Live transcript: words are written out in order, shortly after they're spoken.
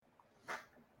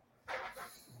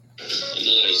I'm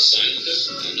not a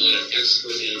scientist. I'm not an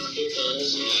expert in football. I'm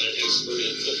not an expert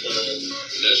in football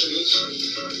measurements.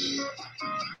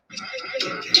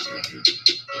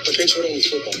 Okay, so with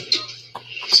football.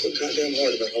 So goddamn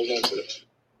hard about holding on to it.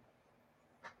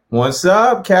 What's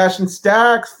up, Cash and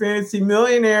Stacks, Fantasy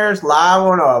Millionaires, live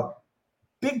on a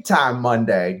big time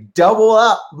Monday, double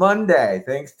up Monday,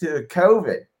 thanks to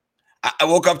COVID. I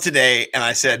woke up today and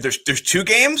I said, "There's two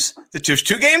games. There's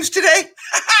two games today,"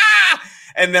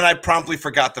 and then I promptly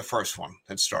forgot the first one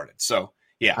that started. So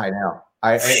yeah, I know.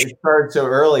 It started so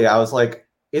early. I was like,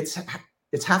 "It's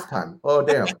halftime." Oh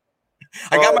damn!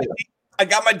 I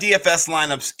got my DFS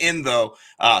lineups in though,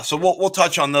 so we'll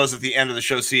touch on those at the end of the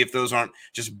show. See if those aren't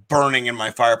just burning in my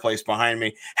fireplace behind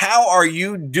me. How are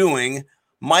you doing,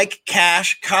 Mike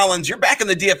Cash Collins? You're back in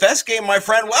the DFS game, my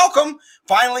friend. Welcome.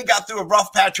 Finally got through a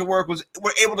rough patch of work.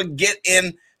 We're able to get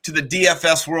into the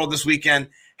DFS world this weekend.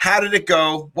 How did it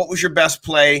go? What was your best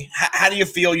play? How do you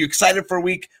feel? You excited for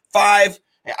week 5?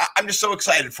 I'm just so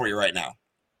excited for you right now.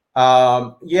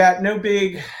 Yeah, no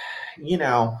big.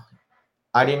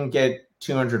 I didn't get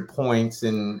 200 points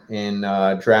in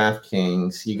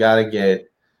DraftKings. You gotta get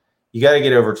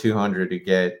over 200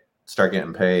 to start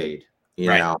getting paid. You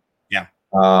know. Yeah.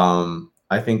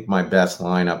 I think my best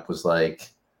lineup was like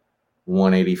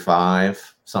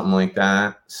 185, something like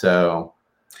that. So,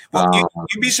 well,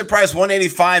 you'd be surprised.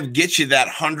 185 gets you that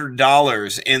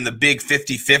 $100 in the big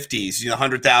 50-50s.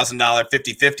 $100,000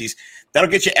 50-50s. That'll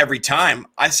get you every time.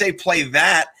 I say play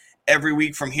that every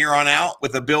week from here on out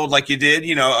with a build like you did.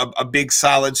 A big,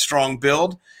 solid, strong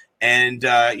build, and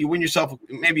you win yourself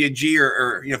maybe a G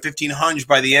or 1,500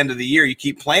 by the end of the year. You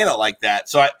keep playing it like that.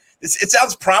 So it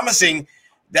sounds promising.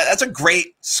 That's a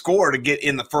great score to get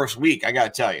in the first week, I got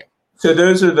to tell you. So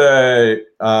those are the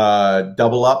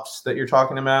double ups that you're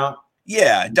talking about?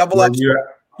 Yeah, double ups.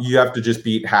 You have to just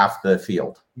beat half the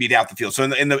field. Beat out the field. So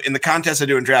in the contest I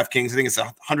do in DraftKings, I think it's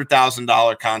a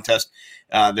 $100,000 contest.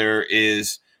 There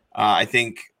is, I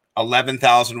think,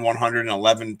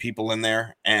 11,111 people in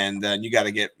there, and then you got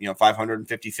to get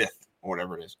 555th or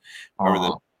whatever it is.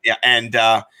 And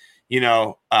I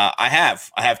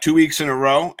have 2 weeks in a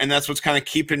row, and that's what's kind of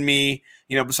keeping me,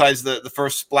 besides the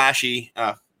first splashy,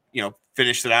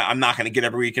 finish that I'm not going to get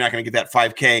every week. You're not going to get that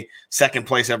 5K second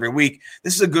place every week.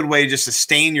 This is a good way to just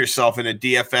sustain yourself in a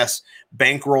DFS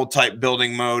bankroll type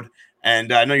building mode.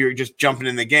 And I know you're just jumping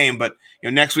in the game, but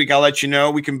next week I'll let you know.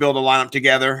 We can build a lineup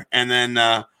together and then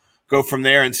go from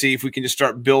there and see if we can just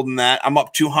start building that. I'm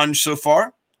up 200 so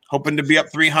far, hoping to be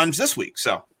up 300 this week.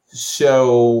 So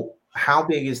how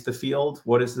big is the field?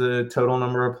 What is the total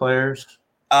number of players?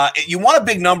 You want a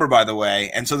big number, by the way,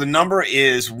 and so the number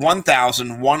is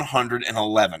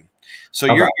 1,111. So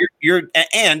okay.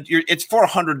 It's for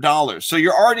 $100. So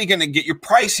you're already going to you're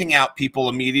pricing out people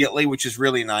immediately, which is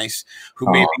really nice.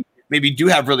 Who maybe do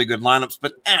have really good lineups,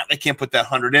 but they can't put that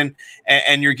 100 in,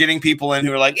 and you're getting people in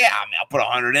who are like, yeah, I'll put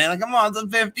 100 in. Like, come on, it's a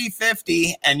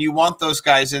 50-50, and you want those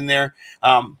guys in there.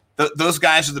 Those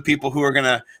guys are the people who are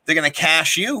they're gonna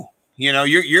cash you.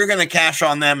 You're gonna cash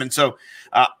on them, and so.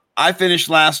 I finished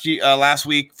last week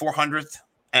 400th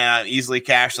and easily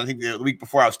cashed. I think the week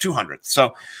before I was 200th.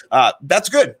 So that's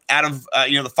good. Out of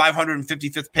the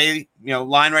 555th pay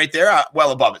line right there,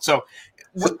 well above it. So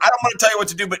I don't want to tell you what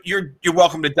to do, but you're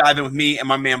welcome to dive in with me and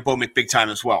my man Bo Mick big time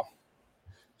as well.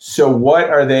 So what's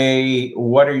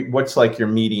like your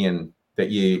median that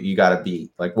you got to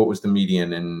beat? Like what was the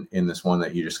median in this one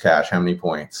that you just cashed? How many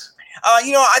points?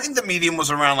 I think the median was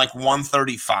around like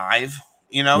 135.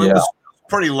 It was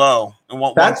pretty low.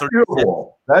 That's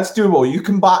doable. That's doable. You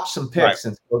can botch some picks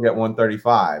and still get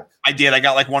 135. I did. I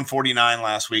got like 149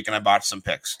 last week, and I botched some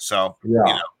picks. So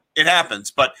it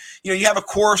happens. But you have a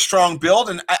core strong build,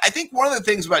 and I think one of the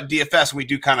things about DFS, and we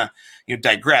do kind of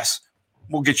digress.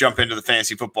 We'll jump into the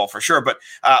fantasy football for sure. But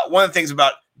one of the things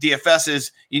about DFS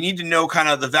is you need to know kind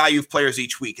of the value of players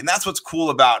each week. And that's what's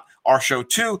cool about our show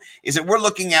too, is that we're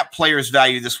looking at players'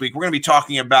 value this week. We're going to be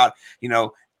talking about,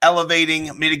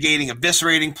 elevating, mitigating,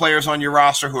 eviscerating players on your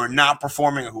roster who are not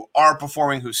performing or who are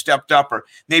performing, who stepped up or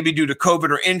maybe due to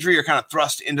COVID or injury are kind of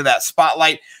thrust into that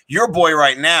spotlight. Your boy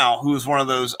right now, who's one of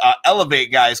those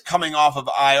elevate guys coming off of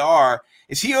IR,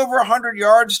 is he over 100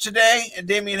 yards today? And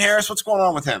Damian Harris, what's going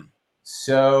on with him?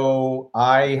 So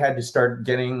I had to start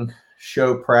getting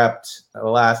show prepped. The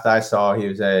last I saw, he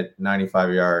was at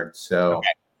 95 yards. So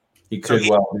he could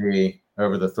well be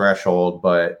over the threshold.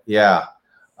 But yeah,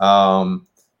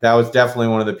 that was definitely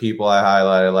one of the people I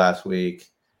highlighted last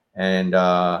week. And,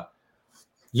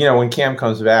 when Cam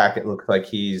comes back, it looks like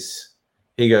he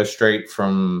goes straight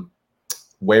from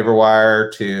waiver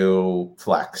wire to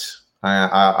flex.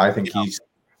 I think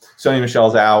Sony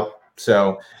Michel's out.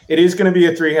 So it is going to be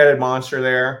a three-headed monster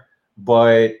there,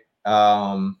 but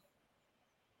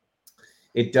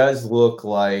it does look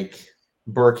like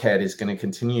Burkhead is going to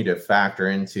continue to factor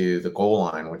into the goal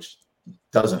line, which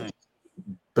doesn't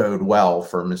bode well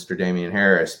for Mr. Damian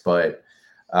Harris. But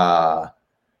at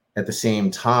the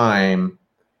same time,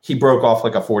 he broke off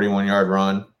like a 41-yard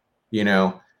run,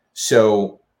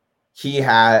 so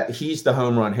he's the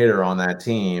home run hitter on that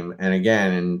team. And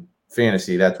again, in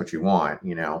fantasy, that's what you want,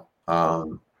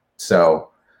 So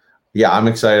yeah, I'm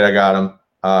excited. I got him.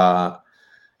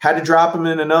 Had to drop him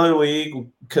in another league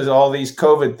because of all these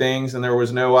COVID things, and there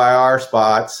was no IR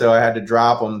spots, so I had to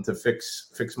drop him to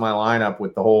fix my lineup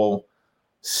with the whole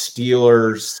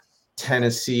Steelers,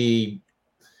 Tennessee.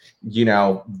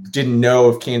 Didn't know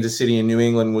if Kansas City and New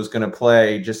England was going to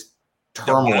play. Just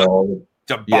turmoil.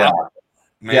 Yeah,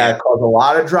 it caused a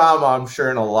lot of drama, I'm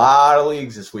sure, in a lot of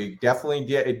leagues this week. Definitely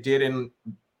did. It did in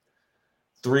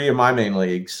 3 of my main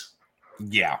leagues.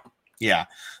 Yeah.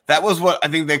 That was what I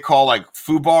think they call like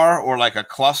FUBAR or like a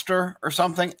cluster or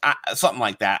something, something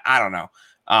like that. I don't know.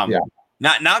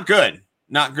 Not good.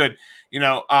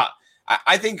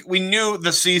 I think we knew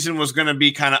the season was going to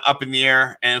be kind of up in the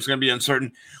air and it was going to be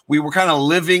uncertain. We were kind of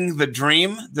living the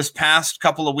dream this past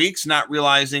couple of weeks, not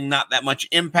realizing not that much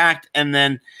impact. And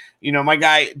then, my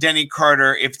guy, Denny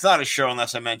Carter, if it's not a show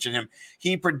unless I mention him,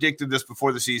 he predicted this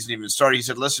before the season even started. He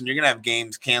said, listen, you're going to have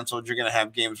games canceled. You're going to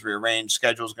have games rearranged.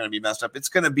 Schedule's going to be messed up. It's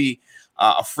going to be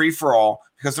a free-for-all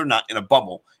because they're not in a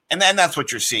bubble. And then that's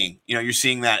what you're seeing. You're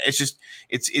seeing that. It's just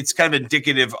it's kind of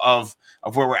indicative of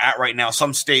where we're at right now.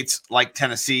 Some states like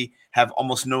Tennessee have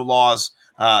almost no laws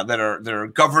that are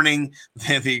governing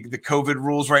the COVID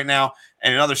rules right now.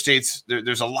 And in other states,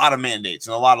 there's a lot of mandates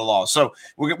and a lot of laws. So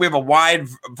we have a wide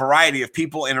variety of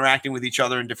people interacting with each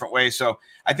other in different ways. So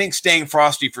I think staying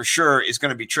frosty for sure is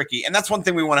going to be tricky. And that's one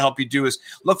thing we want to help you do is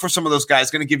look for some of those guys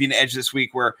going to give you an edge this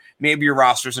week where maybe your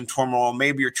roster's in turmoil.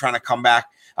 Maybe you're trying to come back.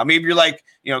 Maybe you're like,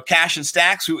 Cash and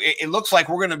Stacks, who it looks like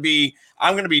I'm going to be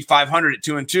 500 at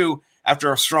 2-2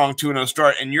 after a strong 2-0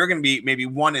 start, and you're going to be maybe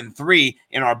 1-3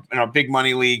 in our big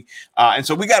money league. And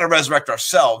so we got to resurrect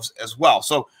ourselves as well.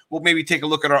 So we'll maybe take a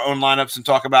look at our own lineups and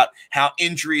talk about how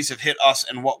injuries have hit us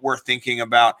and what we're thinking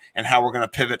about and how we're going to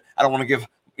pivot. I don't want to give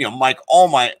Mike all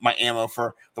my ammo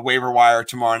for the waiver wire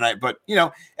tomorrow night, but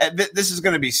this is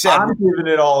going to be said. I'm giving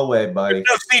it all away, buddy. There's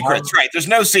no secrets, right? There's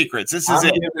no secrets. This is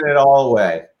I'm giving it all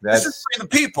away. This is for the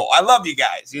people. I love you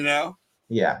guys.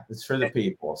 Yeah, it's for the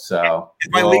people. So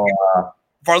if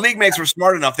our league mates were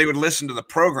smart enough, they would listen to the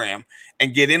program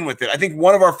and get in with it. I think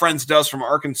one of our friends does from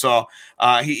Arkansas.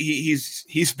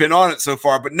 He's been on it so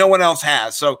far, but no one else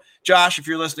has. So Josh, if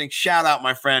you're listening, shout out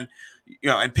my friend,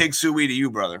 and Pig Suey to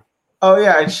you, brother. Oh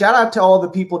yeah, and shout out to all the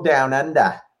people down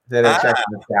under that are checking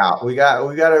us out. We got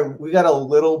a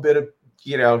little bit of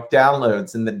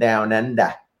downloads in the down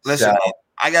under. Listen,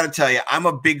 I got to tell you, I'm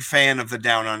a big fan of the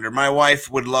down under. My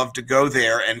wife would love to go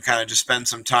there and kind of just spend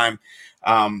some time,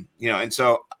 and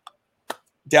so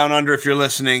down under, if you're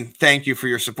listening, thank you for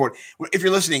your support. If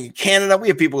you're listening in Canada, we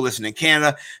have people listening in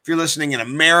Canada. If you're listening in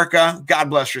America,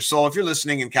 God bless your soul. If you're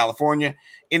listening in California,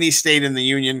 any state in the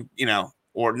union,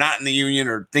 or not in the union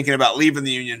or thinking about leaving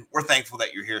the union, we're thankful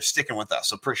that you're here sticking with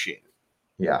us. Appreciate it.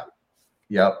 Yeah.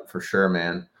 Yep, for sure,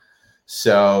 man.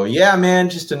 So yeah, man,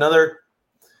 just another,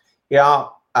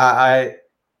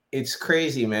 it's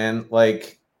crazy, man.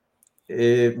 Like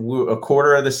a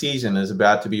quarter of the season is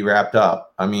about to be wrapped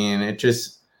up. I mean, I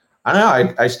don't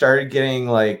know. I started getting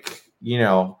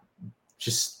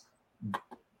just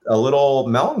a little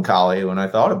melancholy when I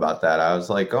thought about that. I was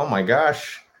like, oh my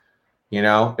gosh.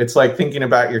 It's like thinking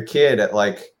about your kid at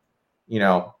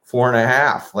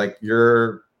 4.5, like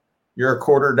you're a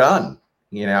quarter done,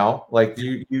 like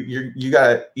you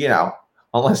got to,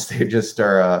 unless they just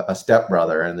are a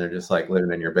stepbrother and they're just like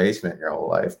living in your basement your whole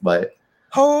life. But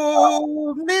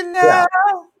hold me now. Yeah.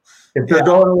 If they're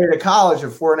going away to college at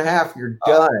 4.5, you're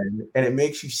done. And it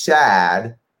makes you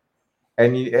sad.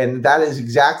 And that is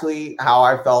exactly how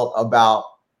I felt about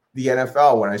the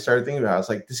NFL when I started thinking about it. I was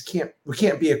like, we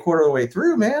can't be a quarter of the way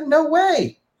through, man. No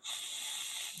way.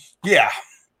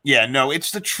 Yeah, no,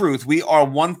 it's the truth. We are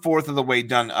 1/4 of the way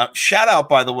done. Shout out,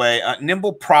 by the way,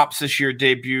 Nimble Props this year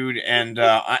debuted, and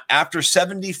after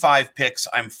 75 picks,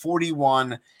 I'm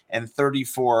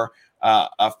 41-34,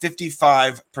 a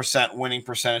 55% winning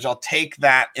percentage. I'll take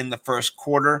that in the first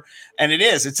quarter, and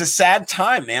it's a sad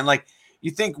time, man. Like, you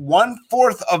think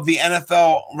 1/4 of the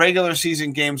NFL regular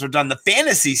season games are done. The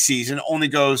fantasy season only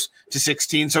goes to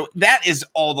 16. So that is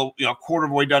all the quarter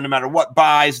of the way done, no matter what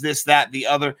buys, this, that, the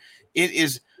other. It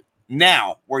is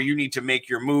now where you need to make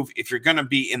your move. If you're going to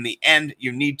be in the end,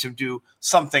 you need to do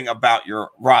something about your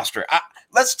roster.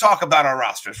 Let's talk about our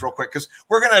rosters real quick, because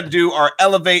we're going to do our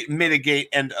elevate, mitigate,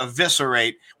 and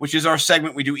eviscerate, which is our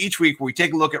segment we do each week where we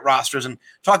take a look at rosters and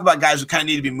talk about guys who kind of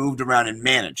need to be moved around and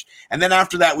managed. And then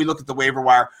after that, we look at the waiver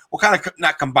wire. We'll kind of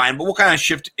not combine, but we'll kind of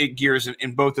shift gears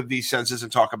in both of these senses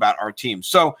and talk about our team.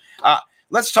 So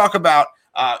let's talk about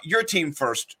your team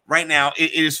first. Right now,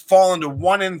 it is fallen to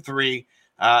 1-3.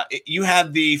 You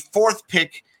had the 4th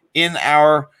pick in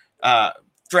our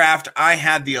draft. I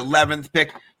had the 11th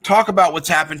pick. Talk about what's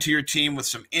happened to your team with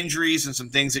some injuries and some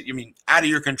things that out of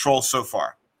your control so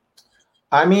far.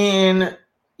 I mean,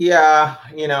 yeah,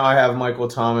 I have Michael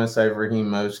Thomas, I have Raheem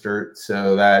Mostert,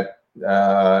 so that,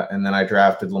 and then I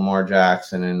drafted Lamar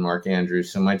Jackson and Mark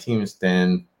Andrews. So my team is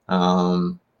thin,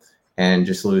 and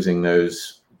just losing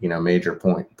those, major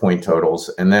point totals.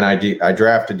 And then I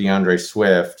drafted DeAndre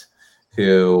Swift,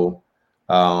 who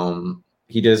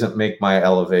he doesn't make my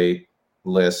elevate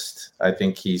list. I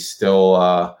think he's still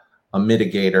a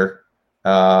mitigator,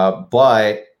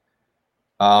 but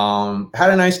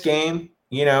had a nice game,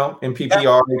 in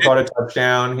PPR. He caught a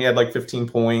touchdown. He had like 15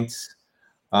 points.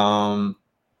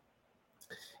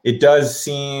 It does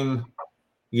seem,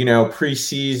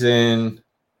 preseason,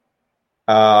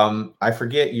 I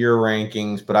forget your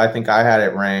rankings, but I think I had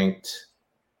it ranked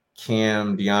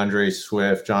Cam, DeAndre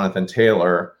Swift, Jonathan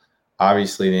Taylor.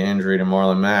 Obviously, the injury to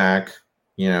Marlon Mack,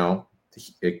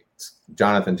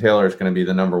 Jonathan Taylor is going to be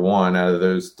the number 1 out of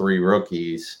those 3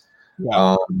 rookies.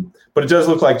 Yeah. But it does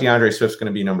look like DeAndre Swift's going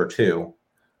to be number 2.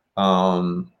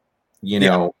 That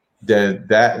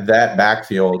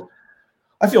backfield,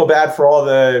 I feel bad for all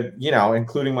the,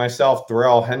 including myself,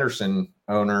 Darrell Henderson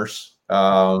owners,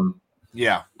 who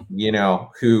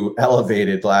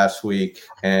elevated last week.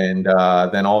 And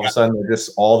then all of a sudden, they're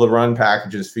just all the run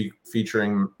packages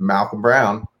featuring Malcolm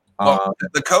Brown. Well,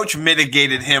 the coach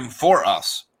mitigated him for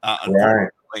us,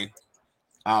 unfortunately.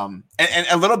 Right. And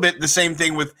a little bit the same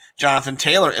thing with Jonathan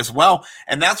Taylor as well.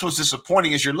 And that's what's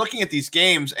disappointing is you're looking at these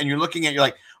games and you're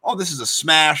like, oh, this is a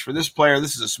smash for this player.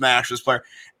 This is a smash for this player.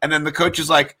 And then the coach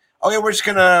is like, oh, yeah, we're just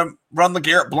going to run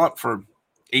LeGarrette Blount for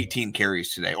 18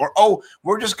 carries today. Or, oh,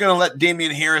 we're just going to let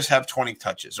Damian Harris have 20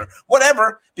 touches or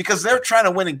whatever, because they're trying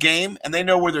to win a game and they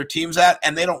know where their team's at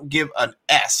and they don't give an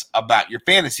S about your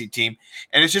fantasy team.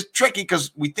 And it's just tricky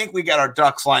because we think we got our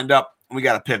ducks lined up and we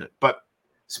got to pivot. But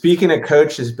speaking of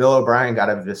coaches, Bill O'Brien got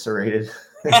eviscerated.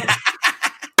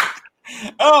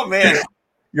 Oh, man.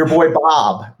 Your boy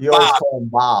Bob. You always call him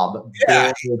Bob.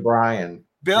 Yeah. Bill O'Brien.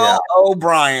 Bill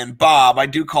O'Brien, Bob. I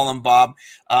do call him Bob.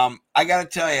 I got to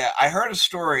tell you, I heard a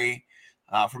story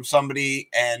from somebody,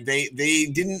 and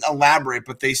they didn't elaborate,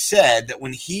 but they said that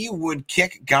when he would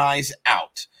kick guys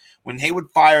out, when he would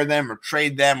fire them or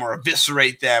trade them or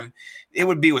eviscerate them, it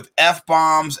would be with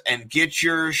F-bombs and get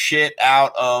your shit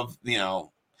out of,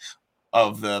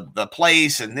 of the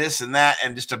place and this and that,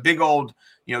 and just a big old,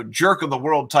 jerk of the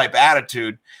world type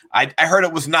attitude. I heard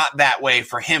it was not that way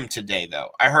for him today, though.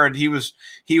 I heard he was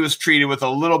treated with a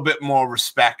little bit more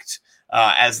respect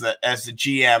as the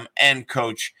GM and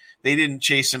coach. They didn't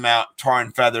chase him out tar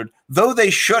and feathered, though they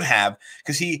should have,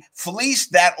 because he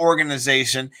fleeced that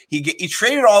organization. He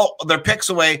traded all their picks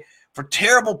away for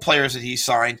terrible players that he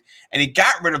signed, and he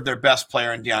got rid of their best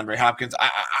player in DeAndre Hopkins.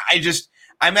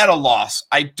 I'm at a loss.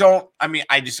 I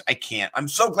can't. I'm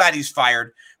so glad he's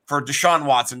fired. For Deshaun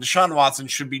Watson. Deshaun Watson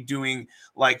should be doing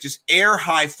like just air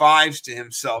high fives to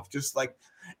himself, just like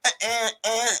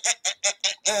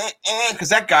because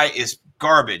that guy is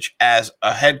garbage as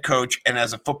a head coach and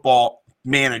as a football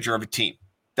manager of a team.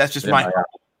 That's just my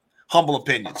humble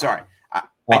opinion. Sorry,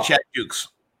 I chat Dukes.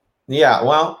 Yeah,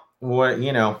 well,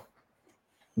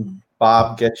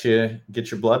 Bob, get your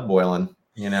blood boiling.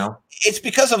 It's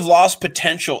because of lost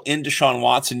potential in Deshaun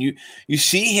Watson. You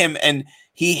see him and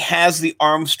he has the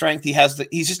arm strength.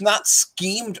 He's just not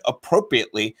schemed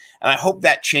appropriately. And I hope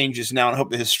that changes now. And I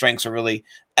hope that his strengths are really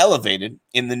elevated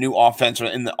in the new offense or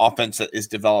in the offense that is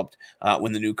developed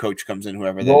when the new coach comes in,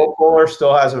 whoever that is. Will Fuller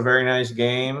still has a very nice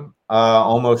game.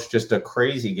 Almost just a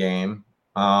crazy game.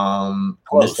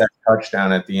 Missed that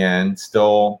touchdown at the end.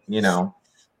 Still,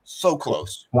 so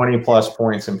close. 20 plus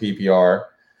points in PPR.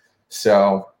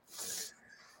 So,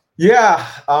 yeah.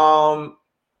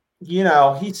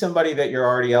 He's somebody that you're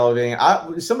already elevating.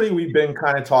 Somebody we've been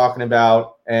kind of talking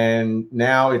about, and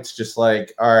now it's just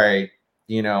like, all right,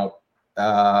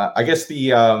 I guess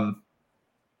the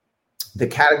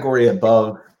category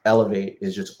above elevate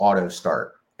is just auto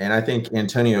start, and I think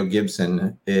Antonio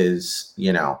Gibson is,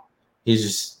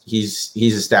 he's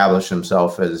established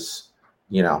himself as,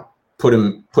 put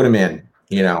him in,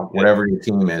 Whatever your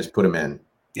team is, put him in.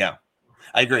 Yeah.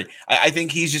 I agree. I think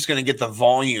he's just going to get the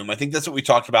volume. I think that's what we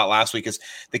talked about last week. Is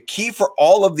the key for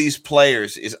all of these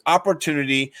players is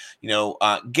opportunity,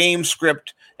 game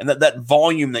script, and that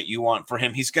volume that you want for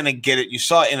him. He's going to get it. You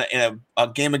saw in a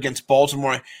game against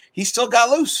Baltimore, he still got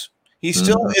loose. He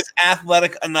still is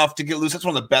athletic enough to get loose. That's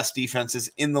one of the best defenses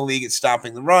in the league at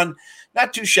stopping the run.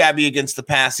 Not too shabby against the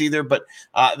pass either, but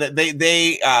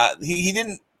he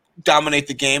didn't dominate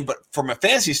the game, but from a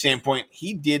fantasy standpoint,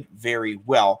 he did very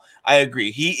well. I agree.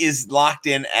 He is locked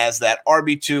in as that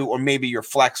RB2 or maybe your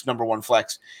flex, number one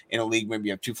flex in a league. Maybe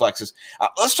you have two flexes.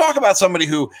 Let's talk about somebody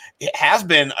who has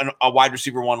been a wide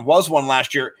receiver one, was one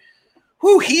last year.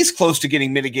 He's close to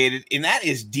getting mitigated, and that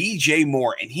is DJ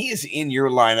Moore, and he is in your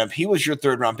lineup. He was your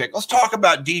third-round pick. Let's talk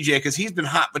about DJ because he's been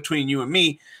hot between you and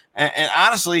me, and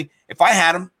honestly, if I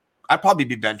had him, I'd probably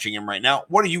be benching him right now.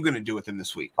 What are you going to do with him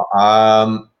this week?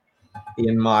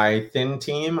 In my thin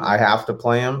team, I have to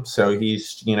play him. So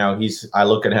I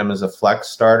look at him as a flex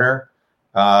starter.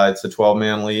 It's a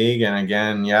 12-man league. And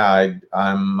again,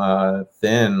 I'm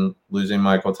thin losing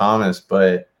Michael Thomas,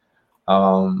 but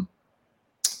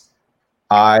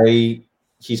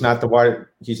he's not the wide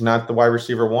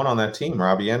receiver one on that team.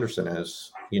 Robbie Anderson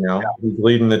is, he's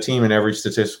leading the team in every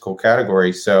statistical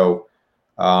category. So,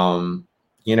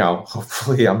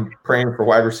 hopefully I'm praying for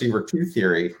wide receiver 2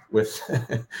 theory with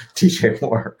DJ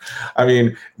Moore. I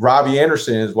mean, Robbie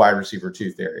Anderson is wide receiver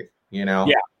 2 theory, Yeah.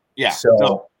 So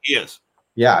no, he is.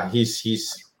 Yeah,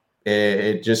 he's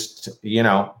it just,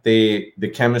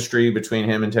 the chemistry between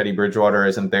him and Teddy Bridgewater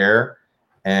isn't there.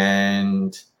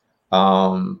 And,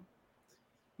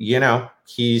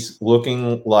 he's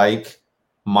looking like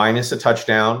minus a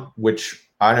touchdown, which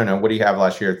I don't know. What do you have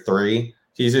last year? 3.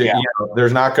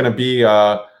 There's not going to be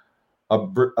a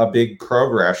big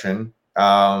progression.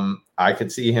 I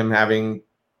could see him having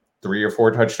 3 or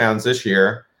 4 touchdowns this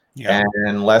year,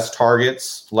 and less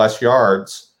targets, less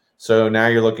yards. So now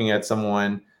you're looking at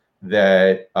someone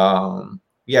that, in a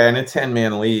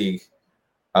 10-man league,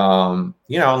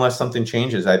 unless something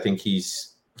changes, I think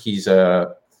he's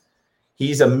a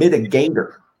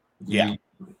mitigator.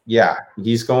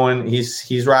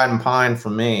 He's riding pine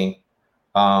for me.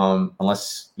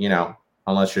 Unless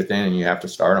you're thin and you have to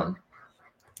start them.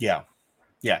 Yeah.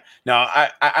 No,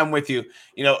 I'm with you.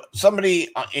 Somebody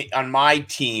on my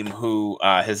team who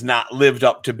has not lived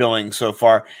up to billing so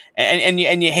far, and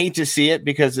you hate to see it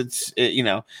because it's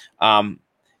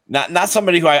not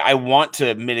somebody who I want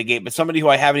to mitigate, but somebody who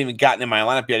I haven't even gotten in my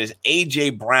lineup yet is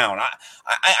AJ Brown.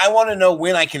 I want to know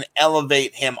when I can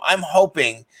elevate him. I'm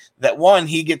hoping that one,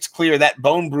 he gets clear, that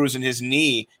bone bruise in his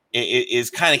knee is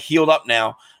kind of healed up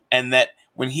now, and that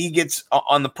when he gets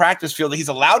on the practice field, he's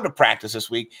allowed to practice this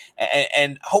week,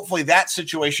 and hopefully that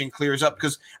situation clears up,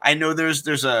 because I know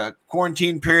there's a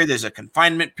quarantine period, there's a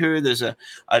confinement period, there's I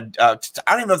don't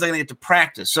even know if they're going to get to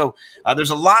practice. So there's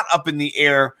a lot up in the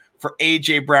air for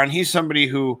AJ Brown. He's somebody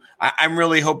who I'm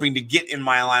really hoping to get in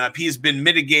my lineup. He's been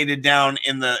mitigated down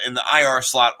in the IR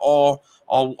slot all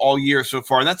year so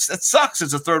far, and that sucks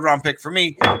as a third-round pick for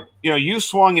me. You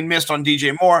swung and missed on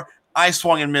DJ Moore. I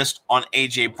swung and missed on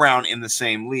AJ Brown in the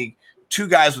same league. 2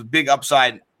 guys with big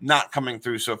upside not coming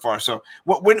through so far. So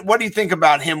what do you think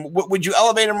about him? Would you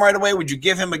elevate him right away? Would you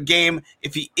give him a game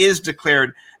if he is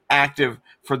declared active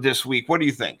for this week? What do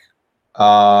you think?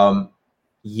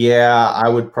 Yeah, I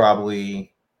would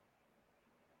probably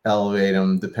elevate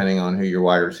him depending on who your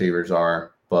wide receivers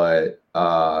are. But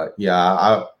I'll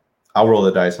roll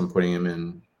the dice on putting him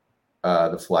in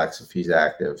the flex if he's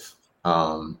active.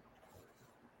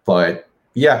 But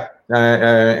yeah,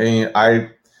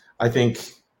 I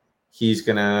think he's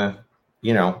gonna,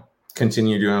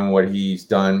 continue doing what he's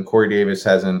done. Corey Davis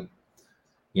hasn't,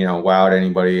 wowed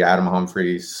anybody. Adam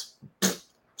Humphries.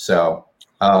 So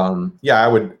I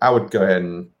would go ahead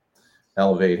and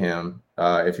elevate him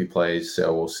if he plays.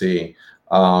 So we'll see.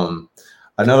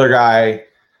 Another guy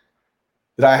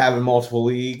that I have in multiple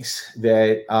leagues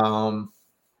that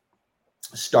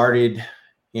started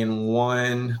in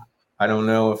one. I don't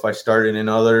know if I started in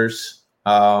others,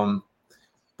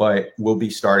 but we'll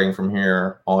be starting from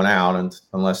here on out,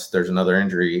 unless there's another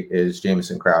injury, is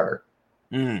Jamison Crowder.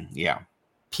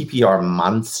 PPR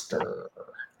monster.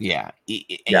 Yeah.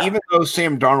 Even though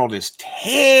Sam Darnold is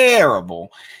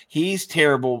terrible, he's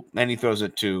terrible, and he throws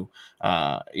it to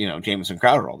Jamison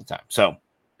Crowder all the time. So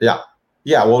yeah.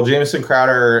 Well, Jamison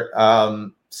Crowder,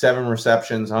 7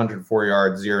 receptions, 104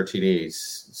 yards, 0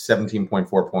 TDs,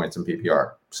 17.4 points in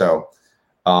PPR. So,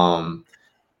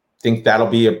 think that'll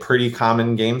be a pretty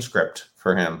common game script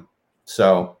for him.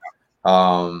 So,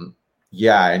 and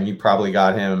you probably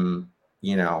got him,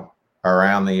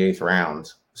 around the 8th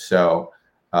round. So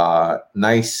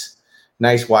nice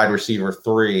wide receiver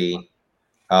 3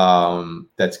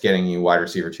 that's getting you wide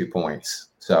receiver 2 points.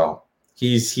 So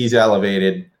he's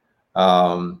elevated,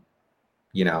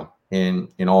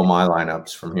 in all my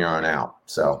lineups from here on out.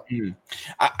 So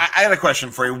I got a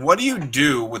question for you. What do you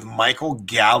do with Michael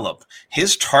Gallup?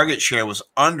 His target share was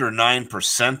under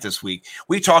 9% this week.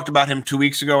 We talked about him 2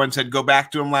 weeks ago and said go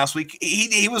back to him last week.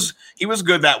 He was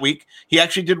good that week. He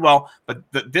actually did well, but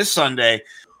this Sunday,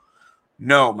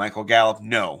 no, Michael Gallup,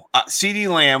 no. CeeDee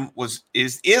Lamb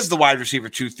is the wide receiver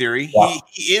 2 theory. Yeah.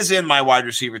 He is in my wide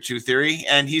receiver 2 theory,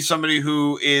 and he's somebody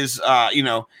who is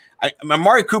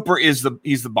Amari Cooper he's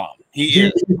the bomb.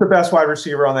 He's the best wide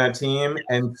receiver on that team,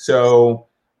 and so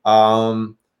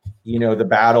the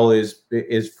battle is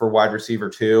for wide receiver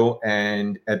 2.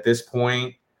 And at this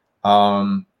point,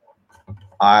 I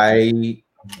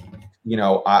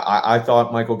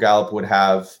thought Michael Gallup would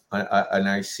have a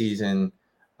nice season.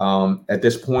 At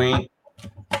this point,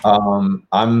 I'm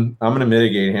going to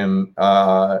mitigate him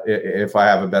if I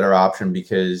have a better option,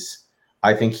 because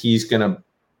I think he's going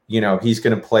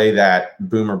to play that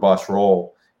boomer bust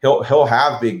role. He'll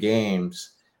have big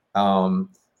games.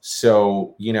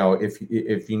 So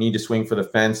if you need to swing for the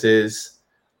fences,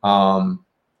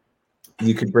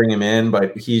 you could bring him in,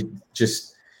 but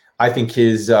I think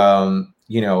his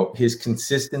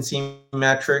consistency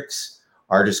metrics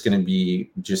are just going to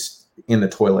be just in the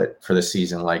toilet for the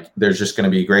season. Like, there's just going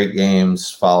to be great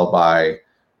games followed by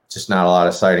just not a lot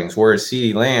of sightings. Whereas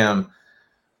CeeDee Lamb,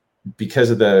 because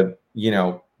of the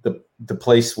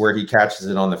place where he catches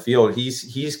it on the field,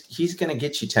 he's going to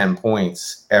get you 10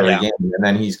 points every game. And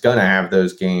then he's going to have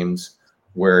those games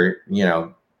where,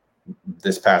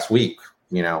 this past week,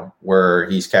 where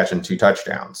he's catching 2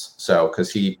 touchdowns. So, cause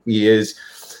he is,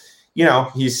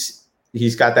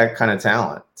 he's got that kind of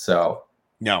talent. So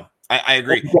no, I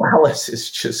agree. Dallas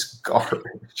is just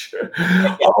garbage.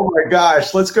 Oh my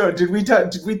gosh. Let's go. Did we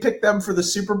pick them for the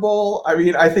Super Bowl? I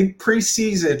mean, I think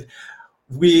preseason,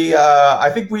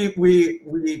 I think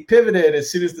we pivoted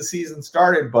as soon as the season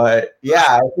started, but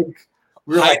yeah, I think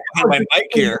we were like, my mic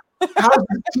here. How is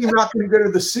this team not going to go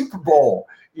to the Super Bowl?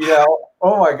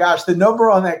 Oh my gosh, the number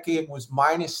on that game was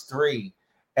 -3,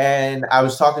 and I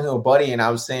was talking to a buddy and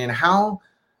I was saying,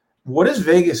 what does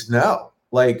Vegas know?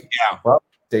 Like, well,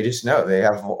 they just know they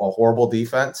have a horrible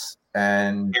defense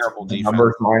and terrible defense.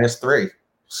 Numbers -3.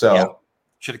 So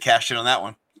should have cashed in on that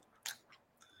one.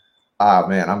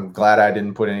 Man, I'm glad I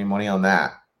didn't put any money on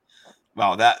that.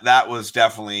 Well, that was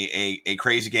definitely a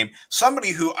crazy game.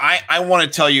 Somebody who I want to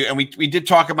tell you, and we did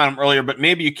talk about him earlier, but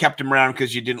maybe you kept him around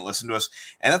because you didn't listen to us,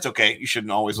 and that's okay. You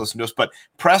shouldn't always listen to us. But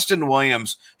Preston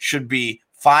Williams should be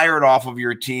fired off of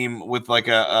your team with like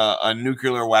a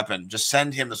nuclear weapon. Just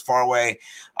send him as far away.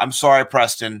 I'm sorry,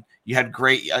 Preston. You had a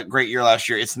great year last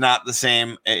year. It's not the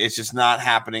same. It's just not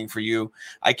happening for you.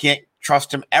 I can't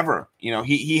trust him ever.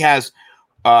 He has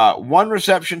 1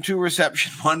 reception, 2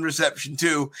 reception, 1 reception,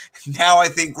 2. Now I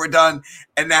think we're done,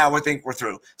 and now I think we're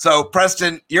through. So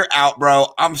Preston, you're out,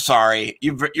 bro. I'm sorry.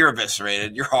 You're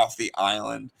eviscerated. You're off the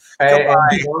island. And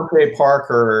Devontae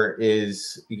Parker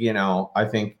is, I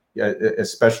think,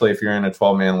 especially if you're in a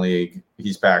 12-man league,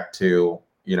 he's back to,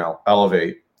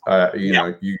 elevate.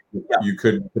 You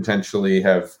could potentially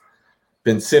have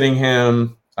been sitting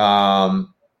him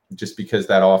just because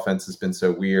that offense has been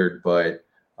so weird, but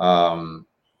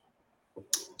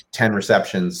 10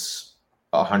 receptions,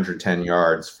 110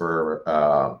 yards for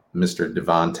Mr.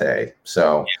 Devontae.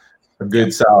 So a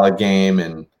good solid game.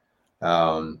 And,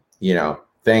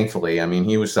 thankfully, I mean,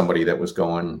 he was somebody that was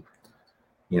going,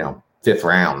 5th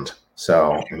round.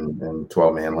 So in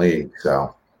 12-man league.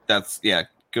 So that's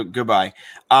goodbye.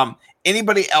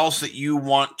 Anybody else that you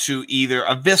want to either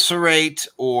eviscerate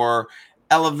or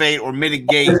elevate or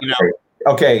mitigate?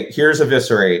 Okay, here's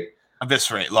eviscerate.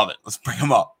 Eviscerate. Love it. Let's bring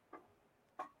him up.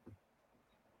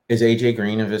 Is AJ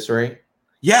Green eviscerate?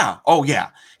 Yeah. Oh,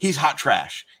 yeah. He's hot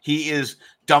trash. He is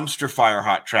dumpster fire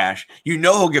hot trash.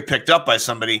 He'll get picked up by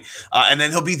somebody, and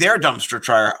then he'll be their dumpster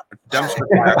fire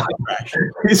hot trash.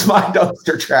 He's my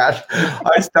dumpster trash.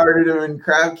 I started him in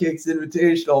Crab Cakes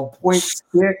Invitational,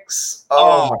 0.6.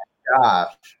 Oh my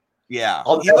gosh. Yeah.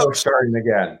 I'll never start him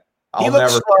again. He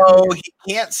looks slow. He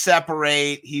can't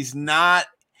separate. He's not.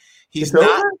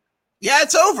 Over? Yeah,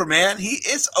 it's over, man.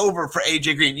 It's over for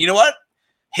AJ Green. You know what?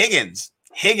 Higgins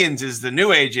is the new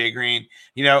AJ Green.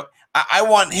 I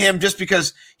want him just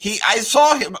because I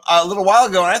saw him a little while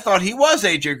ago and I thought he was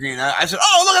AJ Green. I said,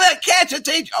 "Oh, look at that catch! It's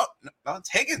AJ." Oh, no, it's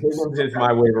Higgins. Higgins is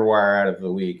my waiver wire out of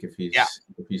the week if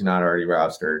he's not already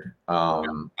rostered. I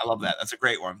love that. That's a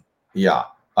great one. Yeah.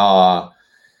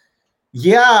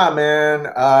 Yeah,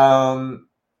 man.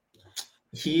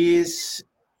 He's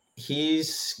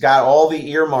got all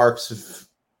the earmarks of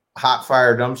hot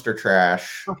fire dumpster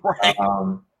trash. Right.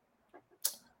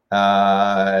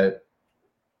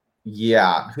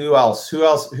 Yeah. Who else?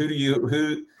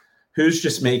 Who's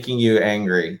just making you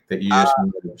angry that you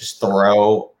just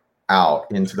throw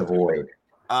out into the void?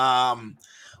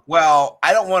 Well,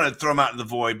 I don't want to throw him out in the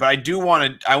void, but I do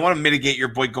want to. I want to mitigate your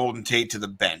boy Golden Tate to the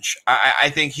bench. I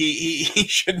think he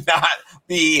should not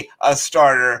be a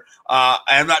starter.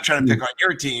 I'm not trying to pick on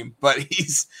your team, but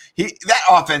that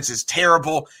offense is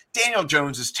terrible. Daniel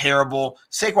Jones is terrible.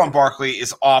 Saquon Barkley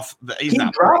is off. He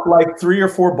dropped like 3 or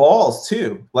 4 balls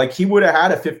too. Like he would have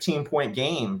had a 15-point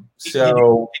game.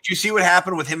 So did you see what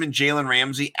happened with him and Jalen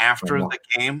Ramsey after the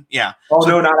game? Yeah. Oh,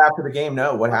 no, not after the game.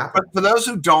 No, what happened? But for those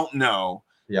who don't know,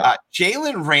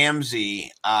 Jalen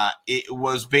Ramsey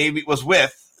was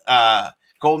with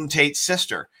Golden Tate's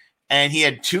sister, and he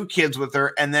had 2 kids with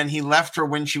her, and then he left her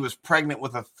when she was pregnant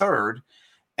with a third,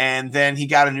 and then he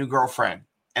got a new girlfriend,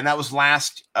 and that was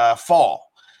last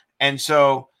fall. And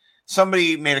so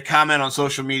somebody made a comment on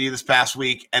social media this past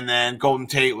week, and then Golden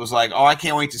Tate was like, "Oh, I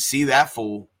can't wait to see that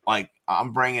fool. Like,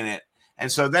 I'm bringing it." And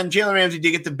so then Jalen Ramsey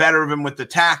did get the better of him with the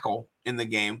tackle in the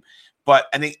game. But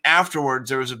I think afterwards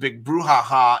there was a big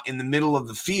brouhaha in the middle of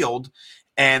the field,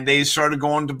 and they started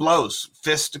going to blows,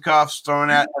 fisticuffs, throwing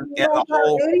at the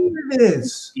whole.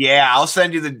 Yeah, I'll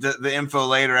send you the info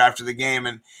later after the game,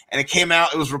 and it came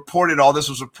out. It was reported. All this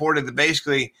was reported that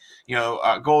basically,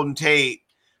 Golden Tate,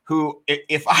 who,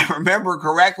 if I remember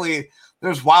correctly,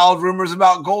 there's wild rumors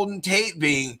about Golden Tate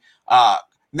being not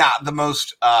the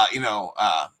most I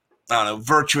don't know,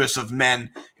 virtuous of men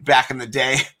back in the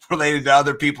day, related to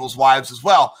other people's wives as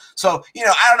well. So,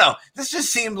 I don't know. This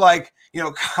just seemed like,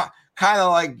 kind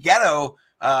of like ghetto.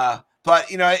 But,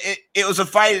 it was a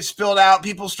fight. It spilled out.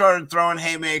 People started throwing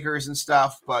haymakers and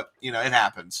stuff, but, it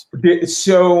happens.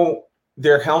 So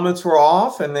their helmets were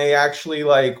off, and they actually,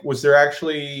 was there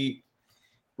actually,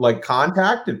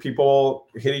 contact? Did people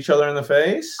hit each other in the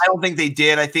face? I don't think they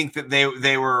did. I think that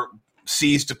they were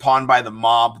seized upon by the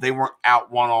mob. They weren't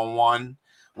out one-on-one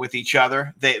with each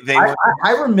other.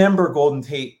 I remember Golden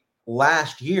Tate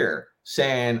last year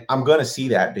saying, "I'm gonna see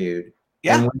that dude."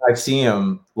 Yeah. And when I see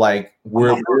him,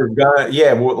 we're gonna,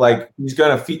 he's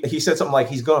gonna he said something like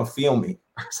he's gonna feel me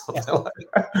or something like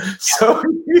that. So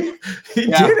he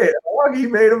did it. He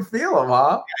made him feel him,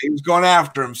 huh? Yeah, he was going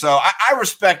after him. So I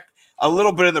respect a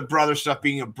little bit of the brother stuff.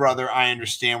 Being a brother, I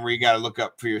understand where you got to look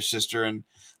up for your sister, and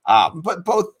but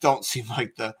both don't seem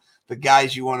like the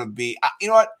guys you want to be. You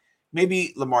know what?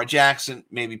 Maybe Lamar Jackson,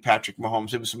 maybe Patrick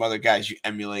Mahomes, maybe some other guys you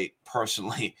emulate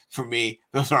personally. For me,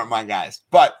 those aren't my guys.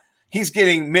 But he's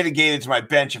getting mitigated to my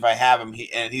bench if I have him.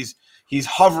 He's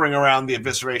hovering around the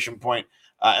evisceration point,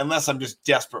 unless I'm just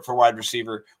desperate for wide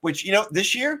receiver. Which,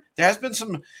 this year there's been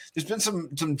some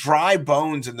dry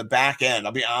bones in the back end.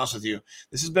 I'll be honest with you.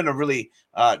 This has been a really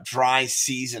dry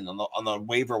season on the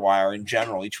waiver wire in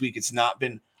general. Each week it's not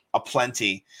been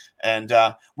aplenty, and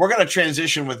we're going to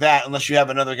transition with that unless you have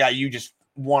another guy you just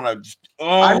want to.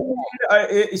 I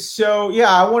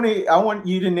want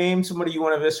you to name somebody you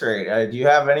want to eviscerate. Do you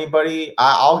have anybody?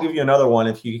 I'll give you another one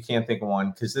if you can't think of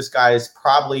one, because this guy is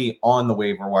probably on the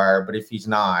waiver wire, but if he's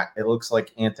not, it looks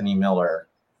like Anthony Miller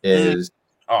is.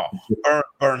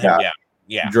 Burn him.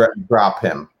 Yeah. Drop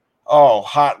him. Oh,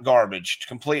 hot garbage,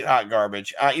 complete hot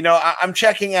garbage. I'm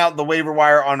checking out the waiver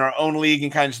wire on our own league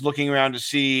and kind of looking around to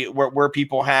see where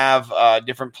people have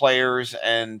different players.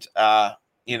 And,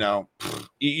 we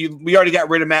already got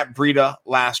rid of Matt Breida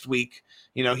last week.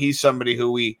 He's somebody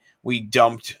who we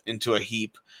dumped into a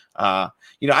heap. I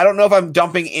don't know if I'm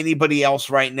dumping anybody else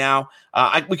right now.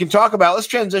 We can talk about, let's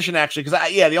transition actually. Cause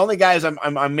the only guys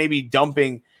I'm maybe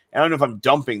dumping, I don't know if I'm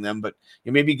dumping them, but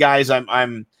maybe guys I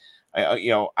don't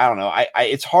know.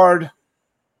 It's hard.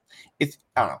 I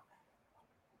don't know.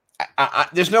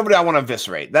 There's nobody I want to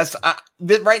eviscerate. That's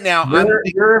right now.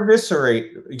 You're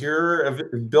eviscerate.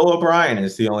 Bill O'Brien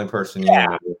is the only person you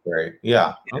want to eviscerate.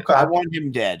 Yeah. Okay. I want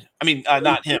him dead. I mean,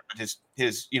 not him, but his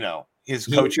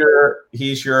coach.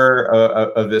 He's your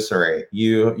eviscerate.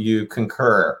 You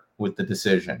concur with the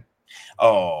decision.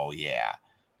 Oh yeah.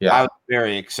 Yeah. I was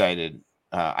very excited.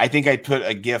 I think I put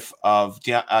a GIF of.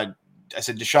 I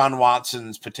said Deshaun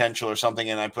Watson's potential or something,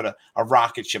 and I put a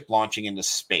rocket ship launching into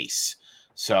space.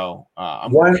 So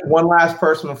one last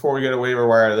person before we go to waiver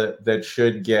wire that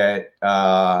should get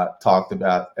talked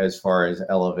about as far as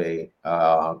elevate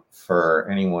for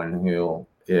anyone who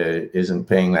isn't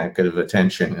paying that good of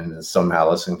attention and is somehow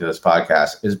listening to this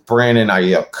podcast is Brandon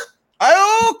Ayuk.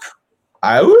 Ayuk.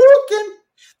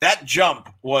 That jump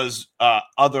was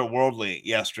otherworldly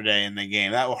yesterday in the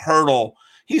game. That hurdle,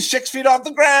 he's 6 feet off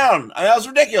the ground. I mean, that was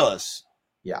ridiculous.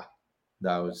 Yeah,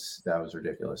 that was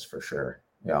ridiculous for sure.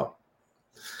 Yeah.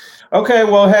 Okay,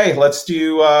 well, hey, let's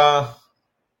do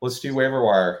waiver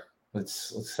wire.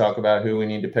 Let's talk about who we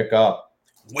need to pick up.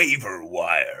 Waiver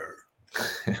wire.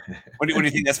 What do you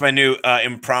think? That's my new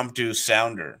impromptu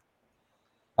sounder.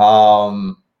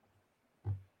 I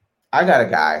got a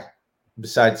guy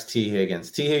besides T.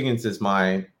 Higgins. T. Higgins is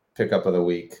my pickup of the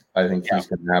week. I think he's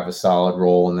going to have a solid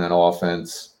role in that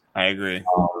offense. I agree.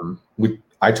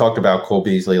 I talked about Cole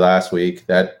Beasley last week.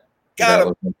 That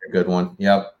was a good one.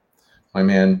 Yep. My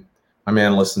man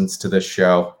listens to this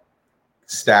show.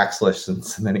 Stacks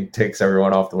listens, and then he takes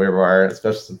everyone off the waiver wire,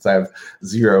 especially since I have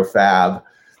 0 fab.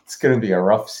 It's going to be a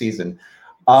rough season.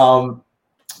 How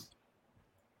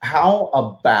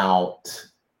about,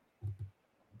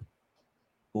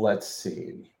 let's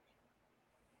see.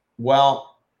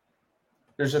 Well,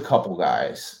 there's a couple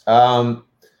guys.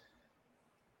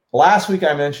 Last week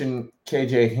I mentioned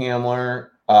KJ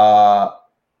Hamler. I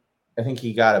think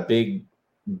he got a big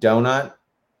donut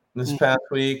this past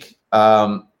week.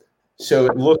 So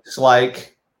it looks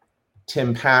like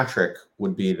Tim Patrick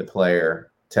would be the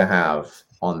player to have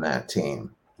on that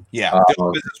team. Yeah,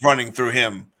 this is running through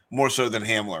him more so than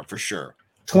Hamler for sure.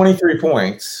 23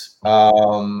 points,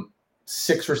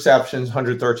 6 receptions,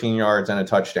 113 yards, and a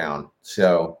touchdown.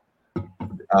 So,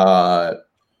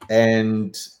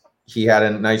 and he had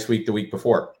a nice week the week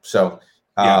before. So,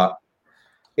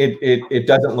 it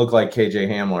doesn't look like KJ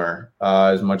Hamler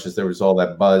as much as there was all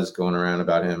that buzz going around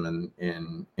about him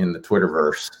in the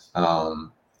Twitterverse.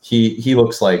 He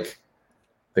looks like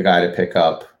the guy to pick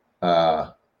up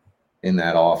in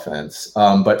that offense.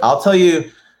 But I'll tell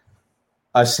you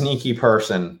a sneaky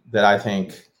person that I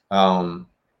think kind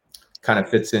of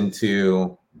fits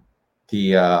into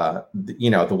the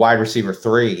wide receiver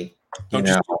 3. Don't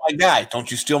you steal my guy? Don't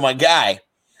you steal my guy?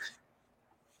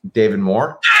 David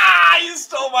Moore. You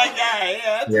stole my guy.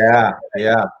 Yeah.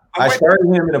 I started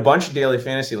him in a bunch of daily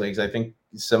fantasy leagues. I think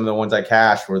some of the ones I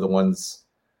cashed were the ones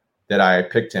that I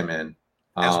picked him in.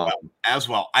 As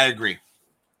well. I agree.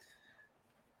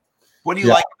 What do you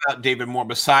like about David Moore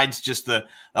besides just the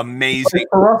amazing?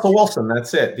 For Russell Wilson,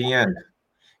 that's it. The end.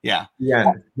 Yeah. The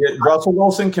end. Russell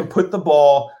Wilson can put the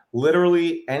ball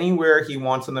literally anywhere he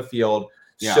wants on the field.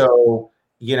 Yeah. So,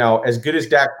 as good as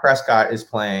Dak Prescott is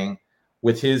playing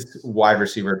with his wide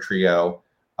receiver trio,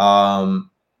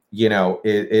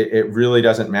 it really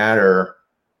doesn't matter.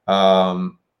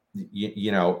 That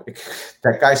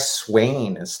guy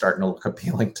Swain is starting to look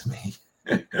appealing to me.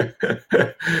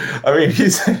 I mean,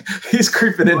 he's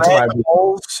creeping into my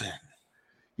Olsen.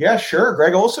 Yeah, sure.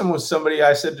 Greg Olsen was somebody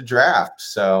I said to draft.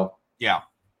 So yeah.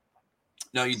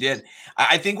 No, you did.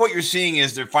 I think what you're seeing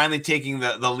is they're finally taking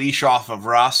the leash off of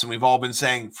Russ, and we've all been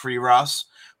saying free Russ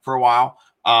for a while.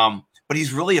 But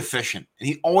he's really efficient, and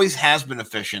he always has been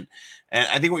efficient. And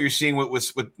I think what you're seeing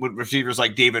with receivers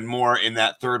like David Moore in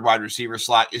that third wide receiver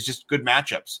slot is just good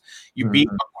matchups. You beat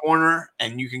a corner,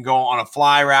 and you can go on a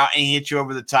fly route, and he hits you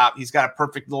over the top. He's got a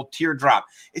perfect little teardrop.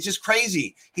 It's just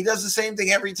crazy. He does the same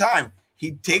thing every time.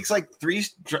 He takes like 4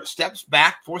 steps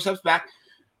back,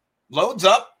 loads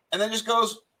up, and then just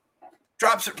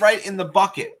drops it right in the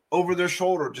bucket over their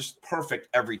shoulder. Just perfect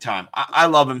every time. I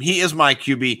love him. He is my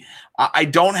QB. I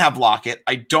don't have Lockett.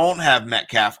 I don't have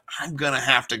Metcalf. I'm going to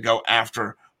have to go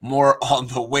after more on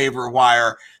the waiver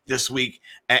wire this week.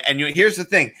 And here's the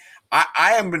thing.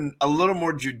 I have been a little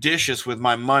more judicious with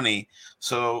my money.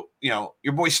 So,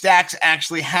 your boy Stacks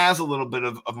actually has a little bit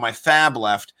of my fab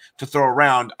left to throw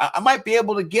around. I might be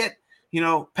able to get,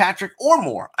 Patrick or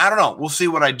more. I don't know. We'll see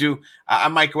what I do. I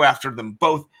might go after them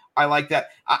both. I like that.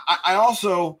 I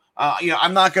also,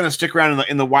 I'm not going to stick around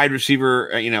in the wide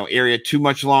receiver, area too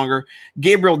much longer.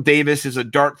 Gabriel Davis is a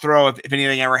dart throw. If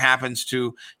anything ever happens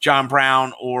to John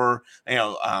Brown or,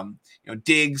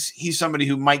 Diggs, he's somebody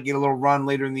who might get a little run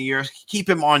later in the year. Keep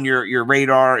him on your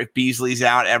radar if Beasley's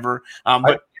out ever.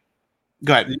 But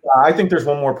go ahead. I think there's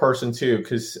one more person too,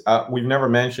 because we've never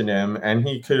mentioned him, and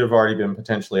he could have already been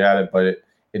potentially added, but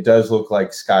it does look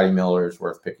like Scotty Miller is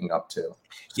worth picking up too.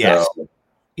 Yes. So,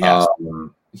 yes.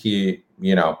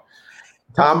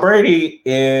 Tom Brady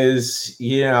is,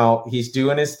 he's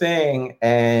doing his thing,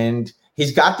 and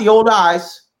he's got the old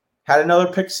eyes. Had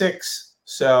another pick 6,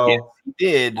 so yes, he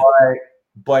did.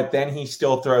 But then he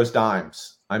still throws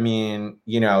dimes. I mean,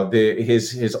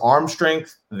 his arm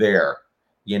strength there,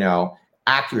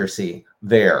 accuracy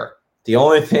there. The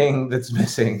only thing that's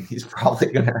missing, he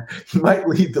might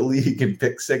lead the league in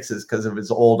pick 6s because of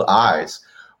his old eyes.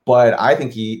 But I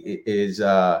think he is,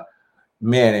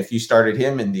 man, if you started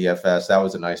him in DFS, that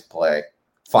was a nice play.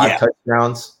 5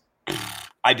 touchdowns.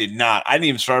 I did not. I didn't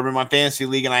even start him in my fantasy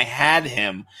league, and I had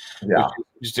him. Yeah,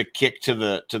 just a kick to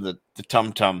the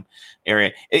tum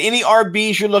area. Any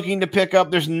RBs you're looking to pick up?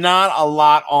 There's not a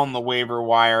lot on the waiver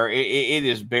wire. It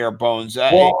is bare bones.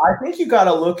 Well, I think you got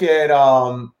to look at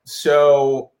what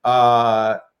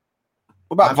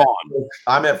about Vaughn?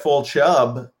 I'm at full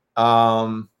Chubb.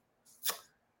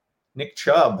 Nick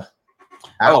Chubb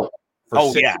out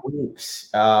for 6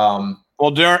 weeks. Well,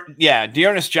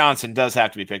 Dearness Johnson does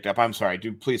have to be picked up. I'm sorry.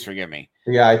 Please forgive me.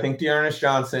 Yeah, I think Dearness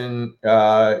Johnson,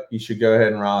 you should go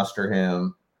ahead and roster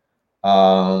him.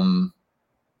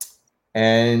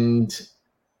 And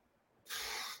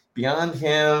beyond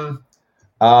him,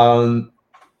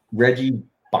 Reggie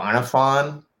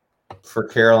Bonifon for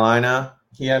Carolina.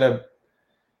 He had a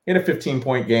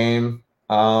 15-point game.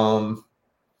 Keyshawn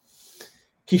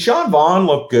Vaughn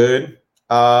looked good.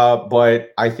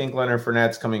 But I think Leonard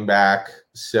Fournette's coming back.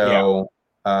 So,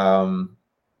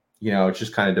 it's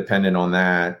just kind of dependent on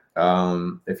that.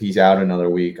 If he's out another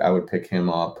week, I would pick him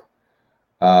up.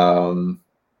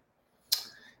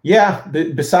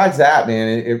 Besides that,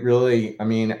 man, it really, I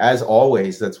mean, as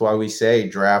always, that's why we say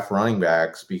draft running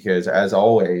backs, because as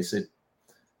always, the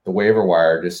waiver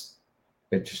wire just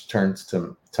turns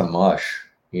to mush,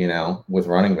 with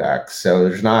running backs. So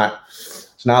there's not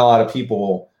a lot of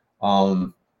people.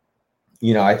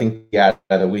 I think the out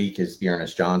of the week is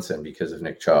Dearness Johnson because of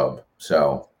Nick Chubb.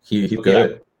 So he's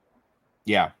good.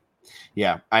 Yeah,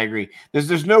 I agree.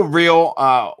 There's no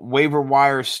real waiver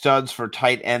wire studs for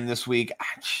tight end this week.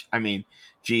 I mean,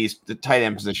 geez, the tight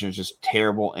end position is just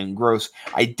terrible and gross.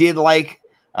 I did like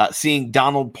seeing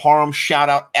Donald Parham shout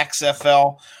out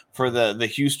XFL for the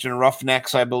Houston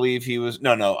Roughnecks. I believe he was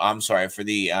I'm sorry, for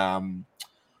the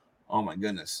oh my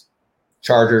goodness,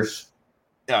 Chargers.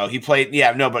 No, he played.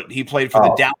 But he played for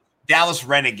the Dallas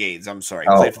Renegades. I'm sorry.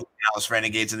 He played for the Dallas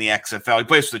Renegades in the XFL. He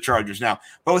plays for the Chargers now.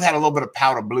 Both had a little bit of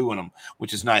powder blue in them,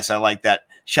 which is nice. I like that.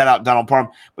 Shout out Donald Parham.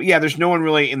 But yeah, there's no one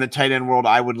really in the tight end world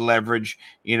I would leverage.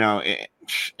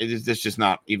 It's just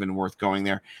not even worth going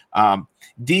there.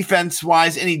 Defense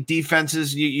wise, any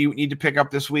defenses you need to pick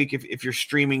up this week if you're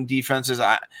streaming defenses?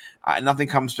 I nothing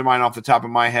comes to mind off the top of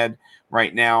my head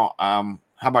right now. How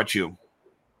about you?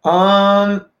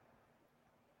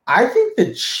 I think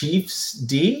the Chiefs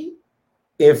D,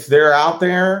 if they're out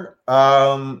there,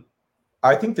 I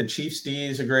think the Chiefs D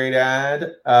is a great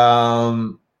ad.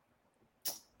 I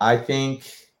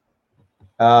think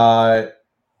the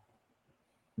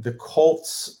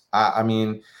Colts, I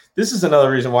mean, this is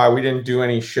another reason why we didn't do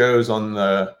any shows on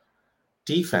the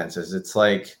defenses. It's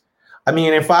like, I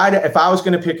mean, if I was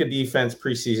going to pick a defense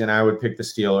preseason, I would pick the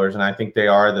Steelers, and I think they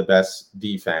are the best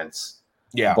defense.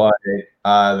 Yeah, but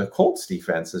the Colts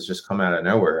defense has just come out of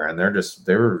nowhere, and they're just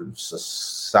a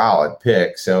solid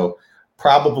pick. So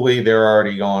probably they're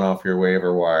already going off your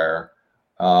waiver wire.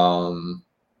 I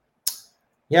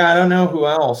don't know who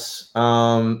else.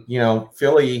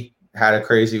 Philly had a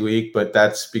crazy week, but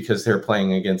that's because they're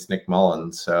playing against Nick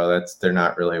Mullins, so they're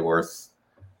not really worth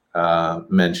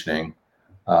mentioning.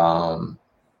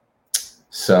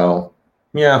 So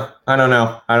yeah, I don't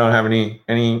know. I don't have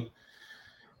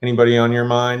anybody on your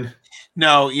mind?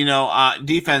 No,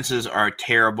 defenses are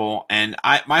terrible, and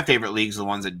my favorite leagues are the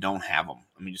ones that don't have them.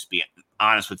 Let me just be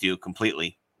honest with you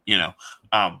completely,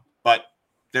 but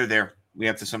they're there. We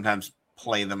have to sometimes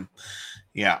play them.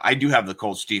 Yeah, I do have the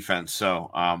Colts defense, so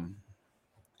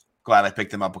glad I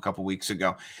picked them up a couple weeks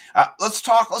ago. Let's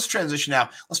transition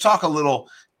now. Let's talk a little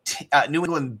New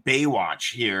England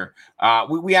Baywatch here.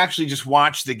 We actually just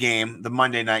watched the game, the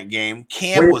Monday night game.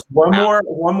 Cam was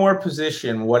one more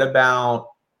position. What about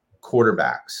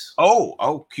quarterbacks?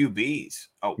 Oh, QBs.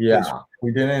 Oh, yeah, please.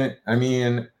 We didn't. I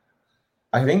mean,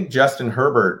 I think Justin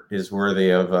Herbert is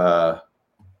worthy of a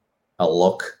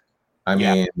look. I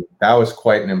mean, that was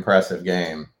quite an impressive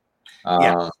game.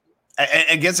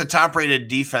 Against a top-rated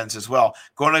defense as well.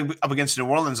 Going up against New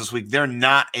Orleans this week, they're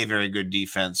not a very good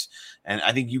defense, and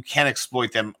I think you can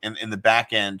exploit them in the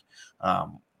back end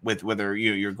with whether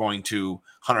you're going to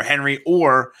Hunter Henry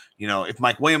or if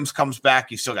Mike Williams comes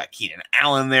back, you still got Keenan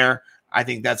Allen there. I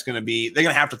think that's going to be they're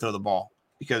going to have to throw the ball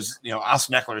because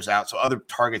Austin Eckler is out, so other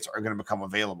targets are going to become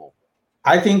available.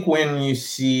 I think when you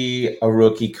see a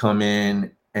rookie come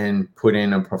in and put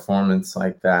in a performance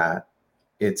like that,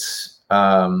 he's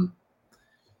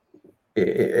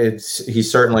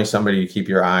certainly somebody to keep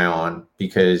your eye on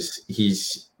because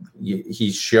he's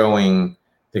showing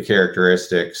the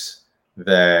characteristics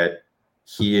that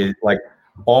he is. Like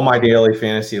all my daily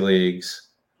fantasy leagues,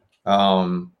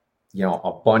 a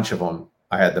bunch of them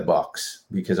I had the Bucks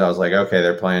because I was like, okay,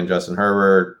 they're playing Justin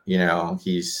Herbert.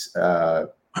 He's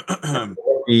gonna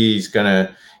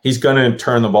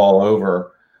turn the ball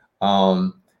over,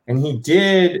 and he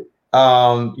did. He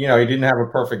didn't have a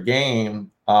perfect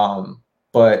game,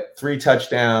 but 3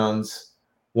 touchdowns,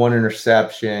 1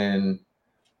 interception,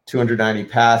 290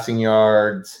 passing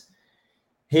yards.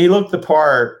 He looked the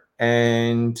part.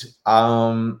 And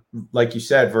like you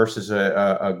said, versus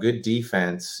a good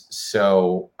defense.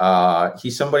 So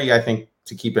he's somebody I think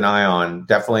to keep an eye on,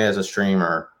 definitely as a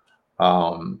streamer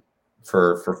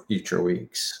for future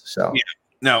weeks. So yeah,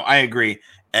 no, I agree.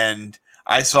 And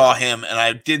I saw him, and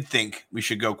I did think we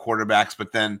should go quarterbacks,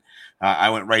 but then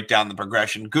I went right down the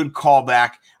progression. Good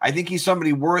callback. I think he's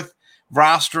somebody worth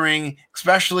rostering,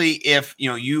 especially if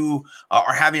you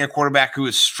are having a quarterback who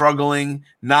is struggling,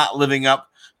 not living up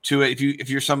to it. If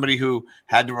you're somebody who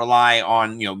had to rely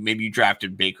on, maybe you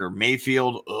drafted Baker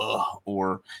Mayfield,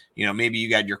 or maybe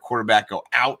you got your quarterback go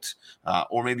out,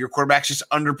 or maybe your quarterback's just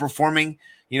underperforming.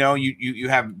 You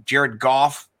have Jared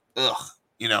Goff.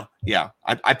 Yeah.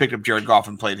 I picked up Jared Goff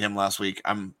and played him last week.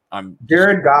 I'm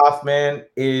Jared Goff, man,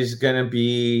 he's gonna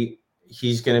be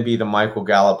the Michael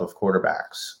Gallup of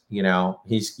quarterbacks.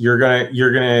 You're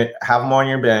gonna have him on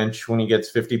your bench when he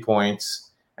gets 50 points.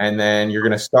 And then you're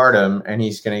going to start him, and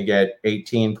he's going to get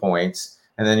 18 points.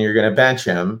 And then you're going to bench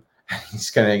him, and he's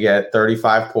going to get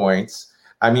 35 points.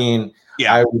 I mean,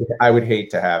 yeah. I would hate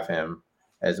to have him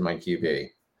as my QB.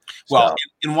 Well,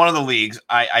 in one of the leagues,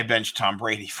 I benched Tom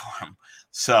Brady for him.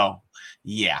 So,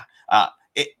 yeah.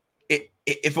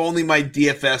 If only my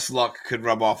DFS luck could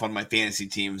rub off on my fantasy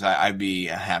teams, I'd be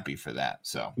happy for that.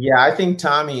 So yeah, I think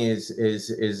Tommy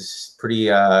is pretty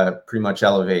much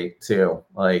elevate too.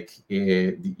 Like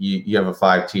you have a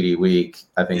 5 TD week.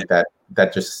 I think that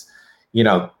just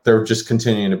they're just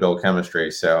continuing to build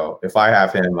chemistry. So if I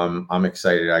have him, I'm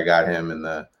excited. I got him in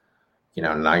the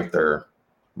 9th or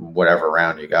whatever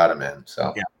round you got him in.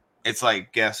 So yeah, it's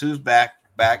like guess who's back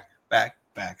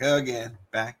again,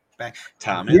 back.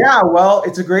 Tom. Yeah, well,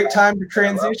 it's a great time to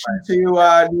transition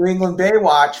to New England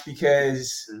Baywatch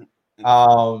because,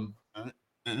 I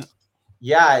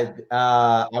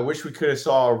wish we could have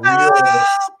saw a real.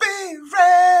 I'll be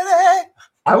ready.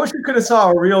 I wish we could have saw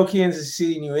a real Kansas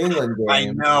City New England game. I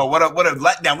know what a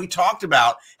letdown. We talked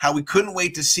about how we couldn't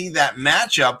wait to see that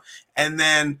matchup, and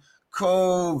then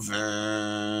COVID,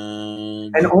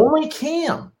 and only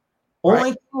Cam,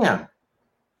 poor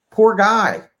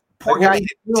guy. Poor guy.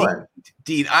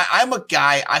 Dean, I'm a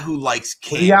guy who likes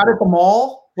Cam. Was he out at the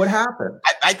mall? What happened?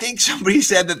 I think somebody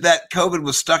said that COVID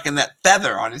was stuck in that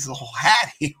feather on his little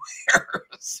hat he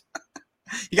wears.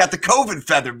 You got the COVID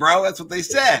feather, bro. That's what they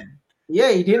said.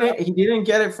 Yeah, he didn't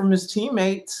get it from his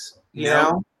teammates. You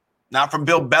know, not from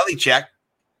Bill Belichick.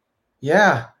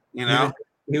 Yeah, he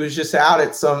was just out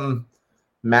at some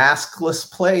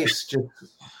maskless place, just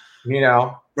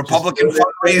Republican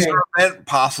fundraiser event,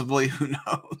 possibly. Who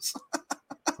knows?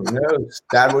 Who knows?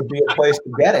 That would be a place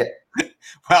to get it.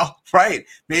 Well, right.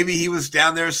 Maybe he was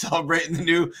down there celebrating the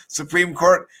new Supreme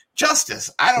Court justice.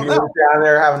 I don't know. He was down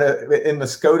there having in the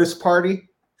SCOTUS party.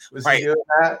 Was he doing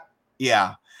that?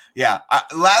 Yeah.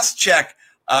 Last check,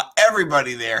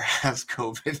 everybody there has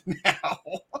COVID now.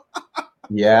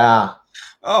 Yeah.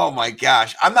 Oh my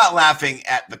gosh. I'm not laughing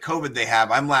at the COVID they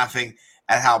have. I'm laughing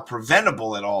at how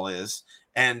preventable it all is.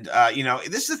 And,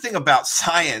 this is the thing about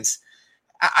science.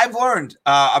 I've learned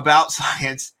about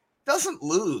science doesn't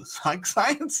lose. Like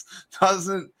science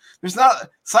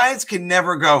science can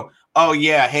never go, oh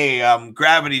yeah, hey,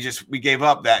 gravity we gave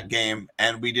up that game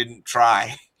and we didn't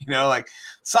try. Like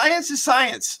science is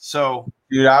science. So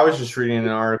dude, I was just reading an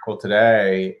article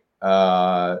today.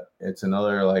 It's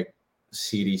another like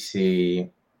CDC,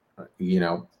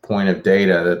 point of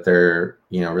data that they're,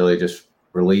 really just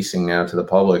releasing now to the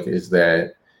public is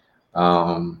that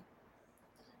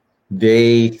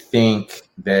they think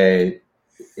that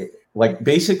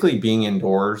basically being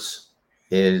indoors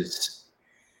it's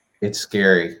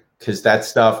scary because that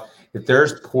stuff, if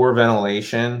there's poor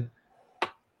ventilation,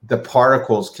 the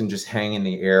particles can just hang in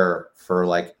the air for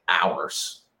like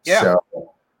hours. Yeah.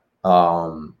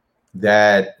 So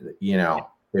that,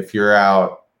 if you're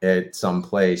out at some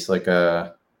place like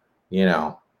a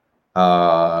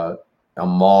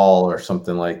mall or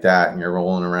something like that, and you're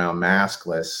rolling around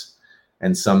maskless,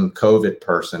 and some COVID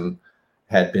person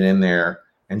had been in there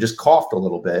and just coughed a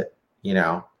little bit, didn't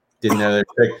know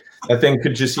that thing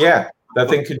could just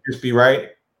be right,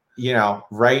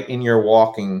 right in your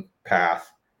walking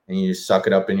path, and you just suck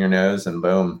it up in your nose and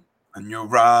boom. And you're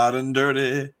riding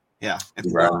dirty. Yeah.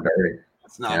 It's riding dirty.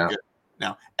 It's not good.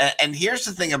 No. And here's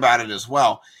the thing about it as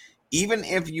well. even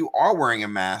if you are wearing a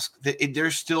mask,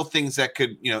 there's still things that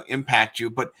could, impact you.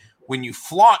 But when you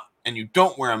flaunt and you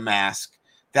don't wear a mask,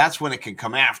 that's when it can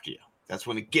come after you. That's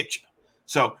when it gets you.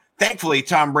 So thankfully,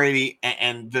 Tom Brady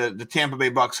and the Tampa Bay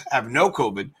Bucks have no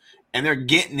COVID, and they're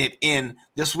getting it in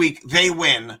this week. They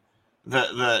win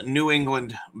the New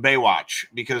England Baywatch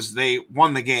because they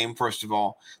won the game. First of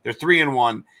all, they're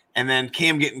 3-1, and then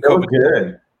Cam getting COVID.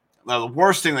 Good. The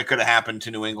worst thing that could have happened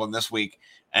to New England this week,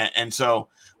 and so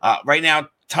right now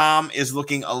Tom is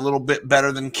looking a little bit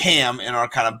better than Cam in our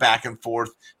kind of back and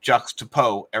forth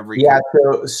juxtapose every. Yeah.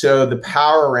 So the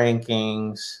power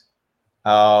rankings.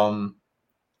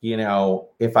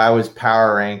 If I was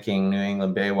power ranking New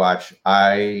England Baywatch,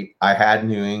 I had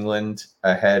New England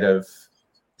ahead of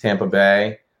Tampa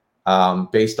Bay,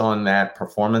 based on that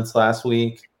performance last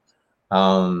week.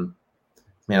 I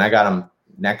got them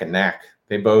neck and neck.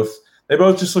 They both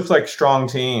just look like strong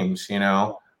teams,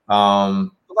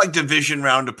 like division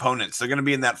round opponents. They're going to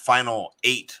be in that final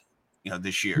 8,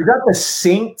 this year. You got the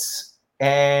Saints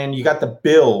and you got the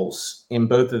Bills in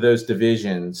both of those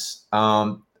divisions.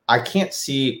 I can't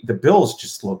see the Bills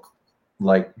just look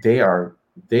like they are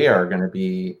going to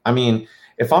be. I mean,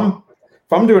 if I'm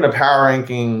doing a power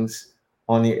rankings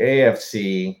on the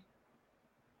AFC,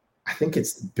 I think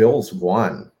it's the Bills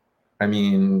 1. I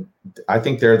mean, I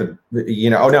think they're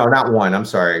oh no, not 1. I'm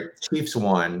sorry, Chiefs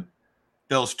 1,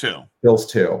 Bills 2. Bills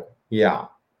 2. Yeah,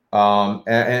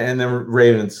 and then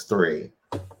Ravens 3.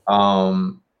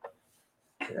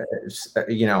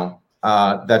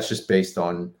 That's just based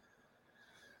on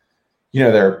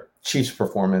their Chiefs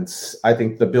performance. I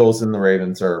think the Bills and the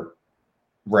Ravens are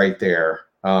right there.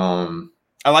 I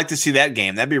like to see that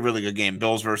game. That'd be a really good game.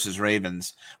 Bills versus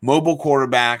Ravens. Mobile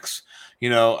quarterbacks.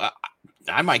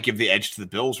 I might give the edge to the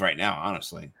Bills right now,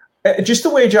 honestly. Just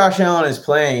the way Josh Allen is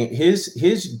playing,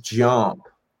 his jump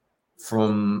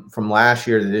from last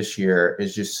year to this year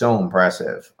is just so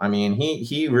impressive. I mean,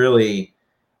 he really,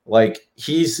 like,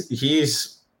 he's this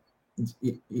year's,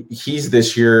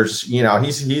 he's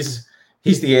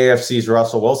the AFC's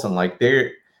Russell Wilson. Like,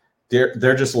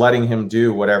 they're just letting him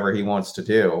do whatever he wants to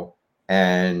do,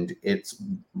 and it's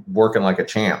working like a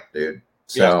champ, dude.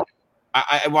 So yeah.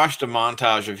 I watched a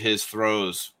montage of his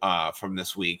throws from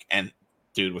this week, and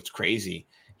dude, what's crazy,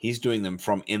 he's doing them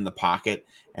from in the pocket,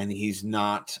 and he's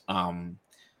not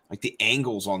like, the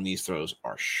angles on these throws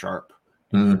are sharp.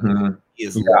 Mm-hmm. He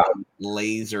is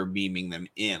laser beaming them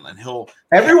in, and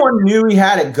everyone knew he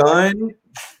had a gun.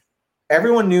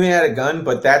 Everyone knew he had a gun,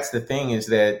 but that's the thing, is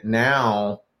that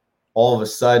now all of a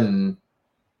sudden,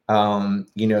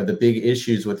 the big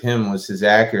issues with him was his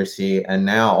accuracy, and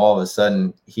now all of a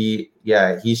sudden he's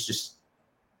just,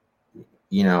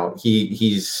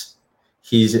 he's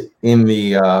in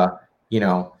the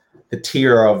the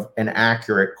tier of an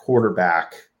accurate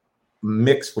quarterback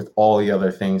mixed with all the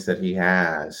other things that he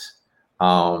has.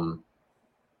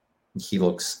 He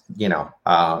looks, he's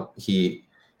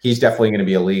definitely going to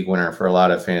be a league winner for a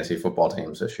lot of fantasy football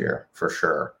teams this year, for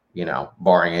sure,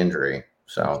 barring injury.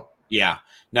 So yeah.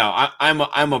 No,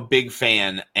 I'm a big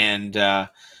fan, and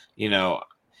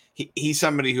he's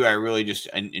somebody who I really just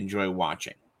enjoy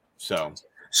watching. So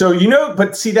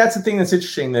but see, that's the thing that's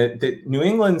interesting, that New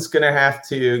England's going to have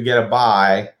to get a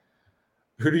bye.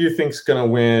 Who do you think's going to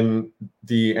win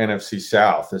the NFC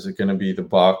South? Is it going to be the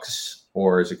Bucks,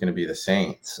 or is it going to be the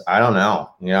Saints? I don't know.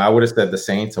 I would have said the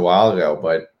Saints a while ago,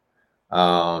 but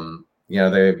the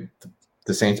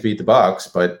Saints beat the Bucks,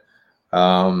 but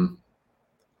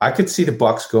I could see the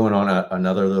Bucks going on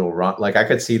another little run. Like, I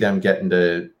could see them getting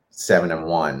to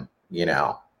 7-1,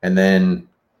 and then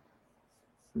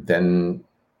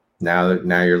now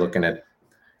you're looking at,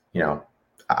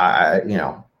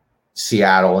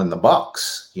 Seattle and the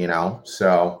Bucks,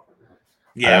 so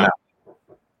yeah,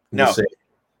 we'll see.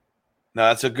 No,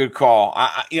 that's a good call.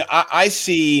 I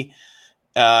see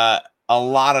a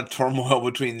lot of turmoil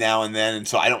between now and then, and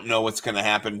so I don't know what's going to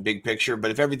happen big picture.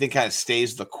 But if everything kind of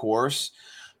stays the course,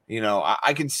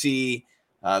 I can see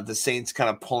the Saints kind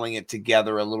of pulling it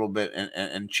together a little bit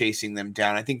and chasing them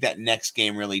down. I think that next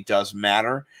game really does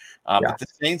matter. But the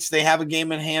Saints, they have a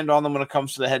game in hand on them when it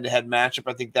comes to the head-to-head matchup.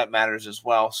 I think that matters as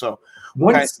well. So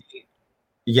once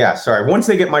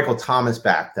they get Michael Thomas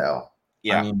back, though,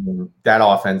 I mean, that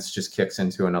offense just kicks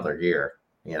into another gear,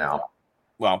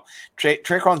 Well,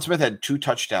 Traquan Smith had 2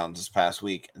 touchdowns this past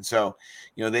week, and so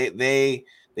they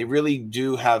really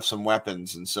do have some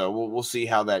weapons, and so we'll see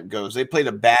how that goes. They played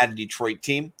a bad Detroit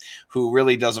team who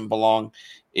really doesn't belong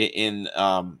in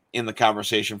the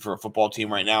conversation for a football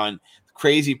team right now. And the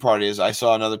crazy part is, I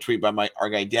saw another tweet by our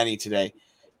guy Denny today,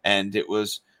 and it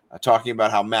was talking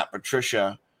about how Matt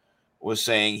Patricia was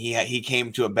saying he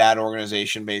came to a bad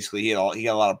organization. Basically, he got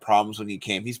a lot of problems when he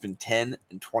came. He's been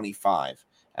 10-25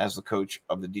 as the coach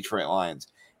of the Detroit Lions,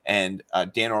 and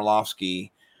Dan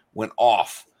Orlovsky went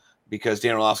off because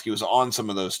Dan Orlovsky was on some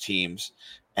of those teams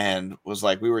and was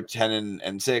like, we were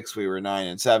 10-6, we were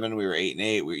 9-7, we were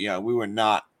 8-8, we were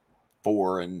not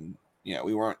 4, and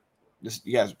we weren't.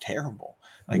 You guys are terrible.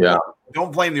 Like,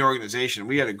 don't blame the organization.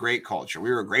 We had a great culture.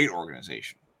 We were a great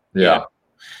organization. Yeah.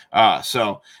 That's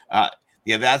a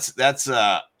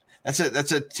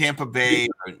Tampa Bay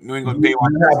or New England Bay. You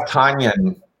have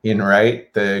Tanyan in,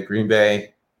 right? The Green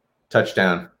Bay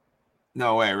touchdown.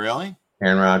 No way, really?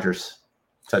 Aaron Rodgers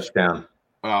touchdown.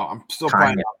 Well, I'm still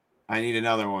finding out. I need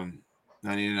another one.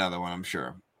 I'm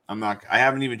sure. I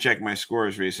haven't even checked my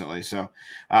scores recently, so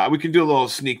we can do a little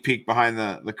sneak peek behind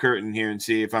the curtain here and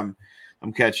see if I'm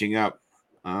catching up.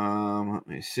 Let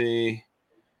me see.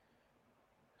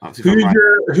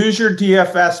 Who's your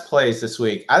DFS plays this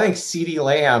week? I think CeeDee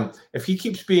Lamb, if he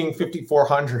keeps being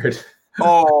 5,400,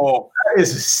 that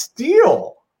is a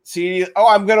steal.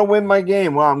 I'm going to win my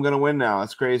game. Well, I'm going to win now.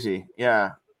 That's crazy.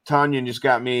 Yeah. Tanyan just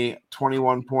got me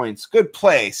 21 points. Good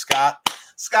play, Scott.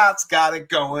 Scott's got it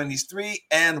going. He's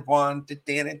 3-1.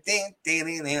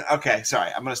 Okay,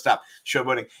 sorry. I'm going to stop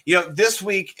showboating. This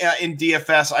week in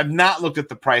DFS, I've not looked at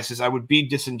the prices. I would be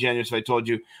disingenuous if I told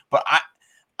you. But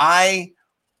I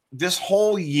this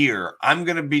whole year, I'm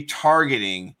going to be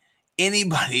targeting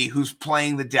anybody who's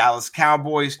playing the Dallas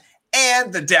Cowboys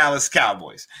and the Dallas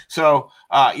Cowboys. So,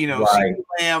 CeeDee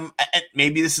Lamb,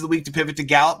 maybe this is the week to pivot to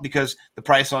Gallup because the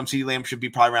price on CeeDee Lamb should be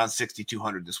probably around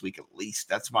 6,200 this week at least.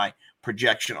 That's my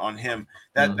projection on him.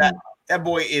 That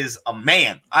boy is a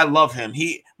man. I love him.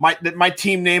 My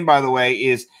team name, by the way,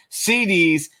 is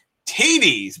CD's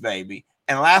TDs, baby.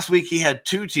 And last week he had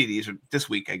 2 TDs, or this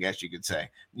week, I guess you could say.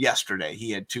 Yesterday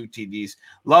he had 2 TDs.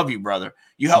 Love you, brother.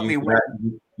 You helped me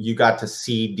win. You got to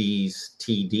see these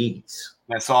TDs.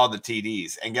 I saw the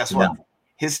TDs. And guess what?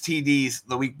 His TDs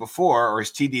the week before, or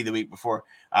his TD the week before,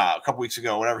 a couple weeks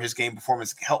ago, whatever, his game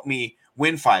performance helped me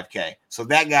win 5K. So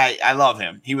that guy, I love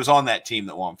him. He was on that team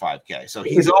that won 5K. So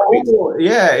he's always cool.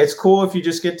 Yeah, it's cool if you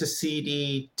just get to see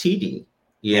the TD,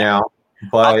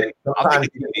 but sometimes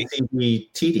you see the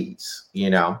TDs,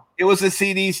 It was the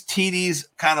CDs, TDs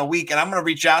kind of week, and I'm going to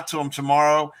reach out to him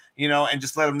tomorrow, and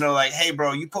just let him know, like, hey,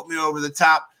 bro, you put me over the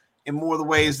top in more of the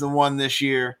ways than one this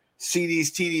year. CDs,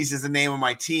 TDs is the name of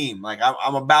my team. Like,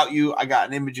 I'm about you. I got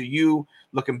an image of you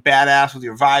looking badass with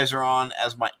your visor on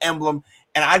as my emblem,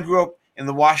 and I grew up in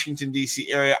the Washington,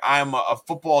 D.C. area. I'm a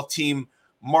football team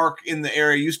mark in the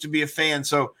area, used to be a fan,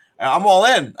 so I'm all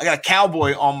in. I got a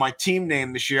Cowboy on my team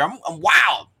name this year. I'm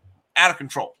wild, out of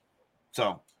control.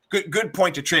 So good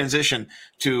point to transition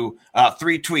to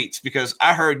 3 tweets because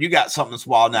I heard you got something that's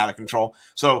wild and out of control.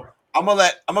 So I'm gonna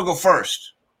go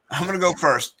first. I'm gonna go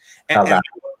first, and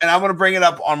I'm gonna bring it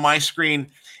up on my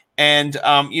screen. And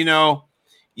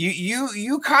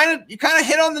you kind of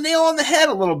hit on the nail on the head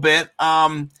a little bit.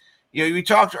 We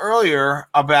talked earlier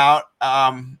about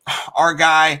our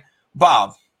guy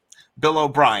Bill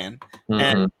O'Brien. Mm-hmm.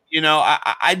 And,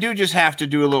 I do just have to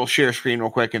do a little share screen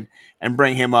real quick and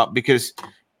bring him up because,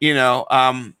 he's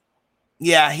an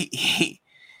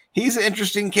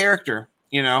interesting character,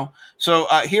 So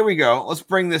here we go. Let's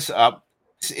bring this up.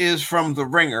 This is from The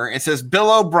Ringer. It says,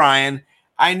 Bill O'Brien,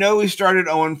 I know we started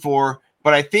 0-4,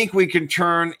 but I think we can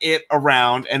turn it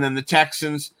around. And then the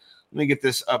Texans, let me get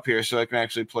this up here so I can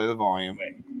actually play the volume.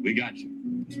 Wait, we got you.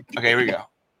 Okay, here we go.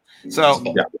 So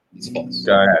it's false.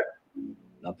 Go ahead.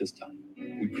 Not this time.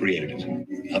 We created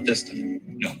it. Not this time.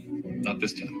 No, not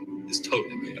this time. It's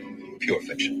totally made up. Pure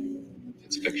fiction.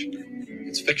 It's fiction.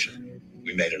 It's fiction.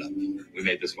 We made it up. We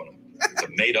made this one up. It's a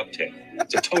made-up tale.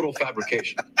 It's a total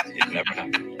fabrication. It never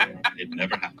happened. It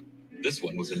never happened. This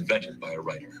one was invented by a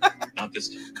writer. Not this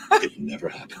time. It never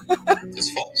happened.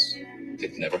 It's false.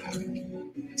 It never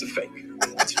happened. It's a fake.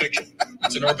 It's fiction.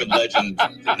 It's an urban legend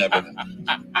that never happened.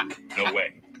 No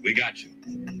way. We got you.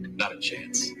 Not a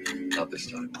chance. Not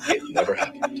this time. It never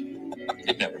happened.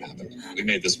 It never happened. We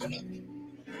made this one up.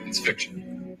 It's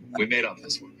fiction. We made up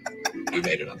this one. We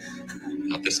made it up.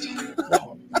 Not this time.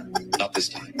 Wrong. Not this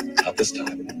time. Not this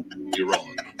time. You're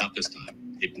wrong. Not this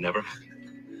time. It never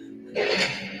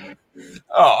happened.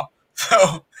 Oh,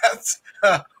 so that's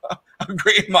a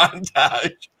great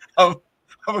montage of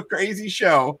a crazy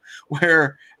show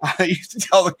where I used to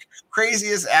tell the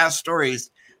craziest ass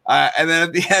stories. And then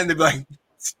at the end, they'd be like,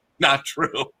 it's not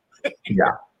true.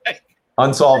 Yeah.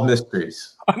 Unsolved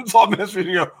mysteries. Unsolved mysteries.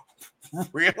 You go,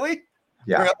 really?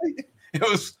 Yeah. Really? It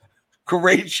was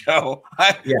Great show.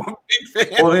 I'm a big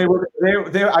fan. Well,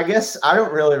 they I guess I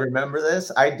don't really remember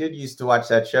this. I did used to watch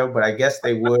that show, but I guess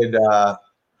they would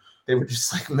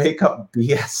just like make up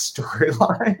BS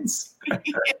storylines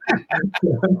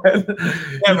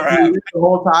the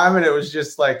whole time, and it was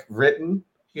just like written,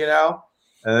 you know.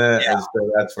 And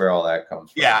so that's where all that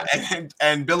comes from. Yeah,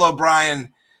 and Bill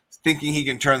O'Brien thinking he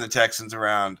can turn the Texans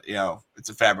around, you know, it's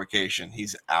a fabrication.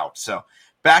 He's out. So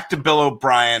back to Bill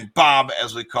O'Brien, Bob,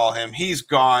 as we call him. He's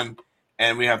gone,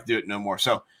 and we have to do it no more.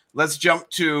 So let's jump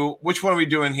to which one are we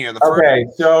doing here?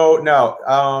 So no,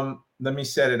 let me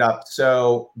set it up.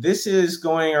 So this is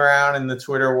going around in the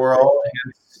Twitter world.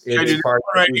 It's part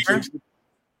of here?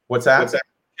 What's that? Can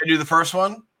I do the first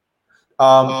one?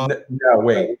 No,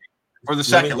 wait. Or the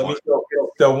second one?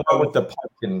 The one with the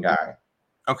pumpkin guy.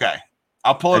 Okay.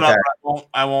 I'll pull it up.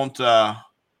 I won't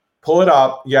pull it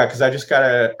up. Yeah, because I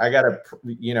gotta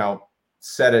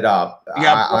set it up. You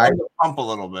gotta pump a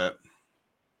little bit.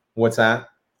 What's that?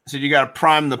 So you gotta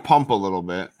prime the pump a little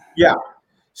bit. Yeah.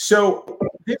 So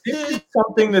this is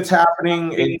something that's happening.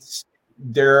 This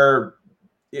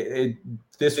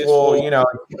will,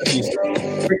 these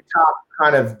TikTok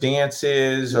kind of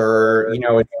dances, or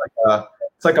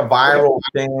it's like a viral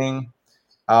thing.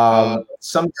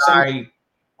 Some guy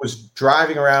was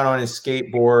driving around on his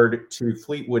skateboard to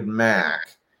Fleetwood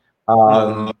Mac.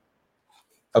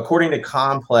 According to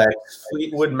Complex,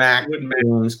 Fleetwood Mac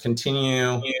memes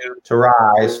continue to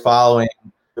rise following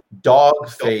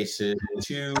Dogface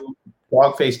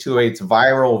 208's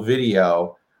viral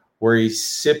video where he's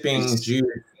sipping juice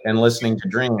and listening to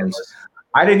Dreams.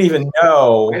 I didn't even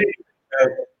know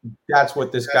that that's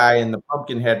what this guy in the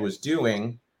Pumpkinhead was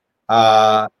doing.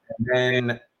 And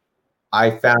then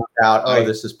I found out,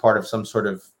 this is part of some sort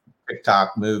of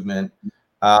TikTok movement.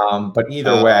 But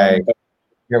either way,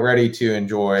 get ready to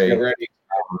enjoy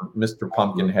Mr.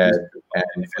 Pumpkinhead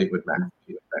and Fleetwood Mac.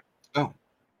 Oh.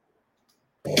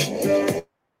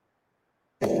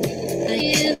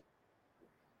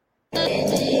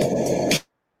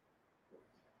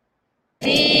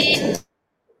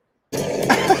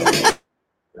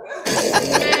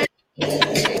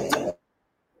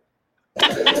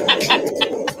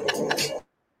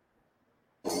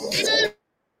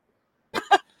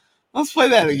 Let's play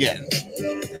that again.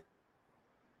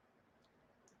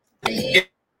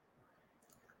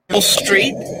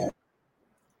 Street.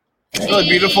 It's really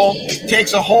beautiful.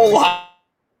 Takes a whole lot.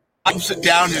 Pumps it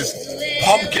down his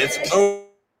pumpkins. Oh.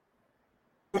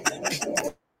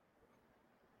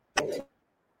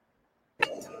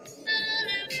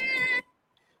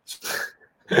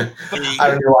 I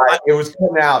don't know why it was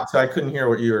cutting out, so I couldn't hear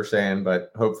what you were saying,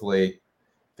 but hopefully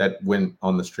that went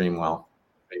on the stream well.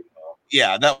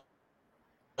 Yeah, that.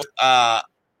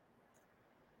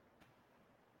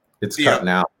 It's cutting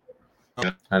out.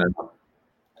 I don't know.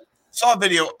 Saw a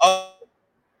video.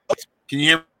 Can you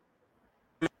hear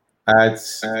me?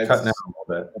 It's cutting out a little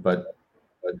bit, but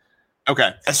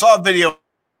okay. I saw a video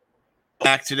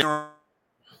back today.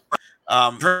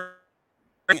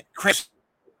 Chris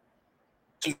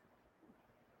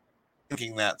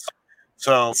thinking that.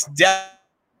 So it's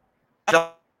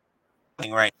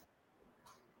definitely right.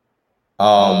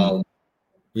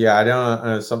 Yeah, I don't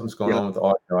know. Something's going on with the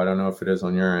audio. I don't know if it is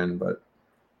on your end, but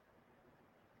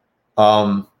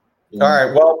all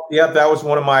right. Well, that was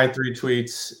one of my 3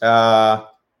 tweets.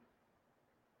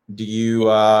 Do you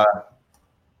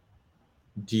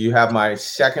have my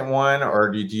second one, or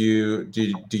did you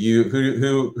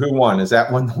who won? Is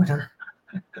that one the winner?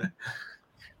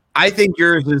 I think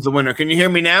yours is the winner. Can you hear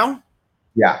me now?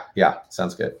 Yeah,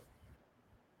 sounds good.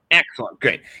 Excellent,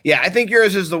 great. Yeah, I think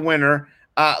yours is the winner.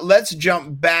 Let's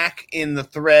jump back in the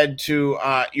thread to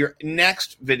your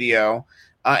next video.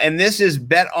 And this is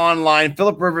Bet Online.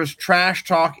 Philip Rivers trash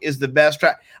talk is the best.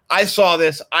 I saw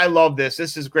this. I love this.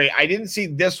 This is great. I didn't see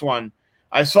this one.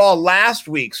 I saw last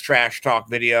week's trash talk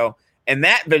video, and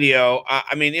that video,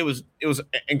 it was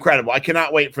incredible. I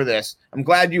cannot wait for this. I'm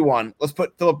glad you won. Let's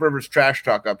put Philip Rivers trash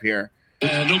talk up here.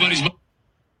 Nobody's.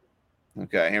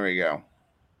 Okay, here we go.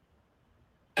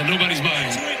 Nobody's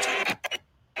buying.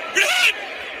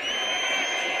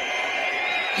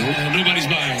 Nobody's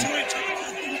buying.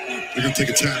 They're going to take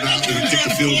a timeout. They're going to take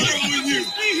the field goal.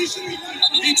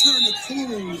 He turned the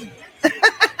corner. I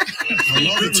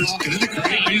love the talking. Isn't it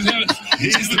great?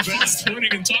 He's the best.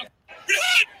 Sporting and talking.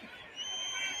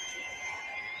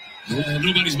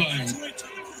 Nobody's buying.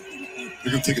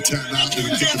 They're going to take a timeout. They're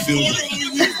going to take the field goal.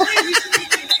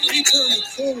 He turned the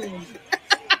corner.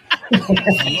 I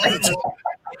love the talking.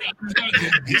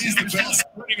 He's the best.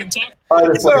 Sporting and talking. I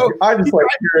just like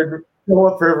hearing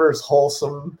Philip Rivers'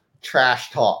 wholesome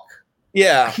trash talk.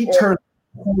 Yeah, he turned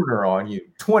corner on you.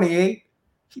 28,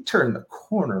 he turned the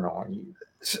corner on you.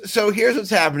 So here's what's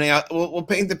happening. We'll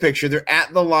paint the picture. They're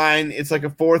at the line. It's like a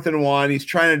 4th and 1. He's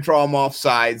trying to draw them off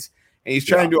sides, and he's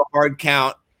trying to do a hard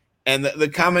count. And the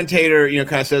commentator,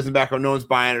 kind of says in the background, no one's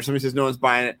buying it, or somebody says no one's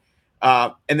buying it.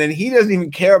 And then he doesn't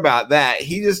even care about that.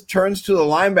 He just turns to the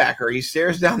linebacker. He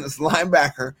stares down this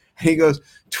linebacker, and he goes,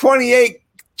 28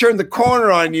 turned the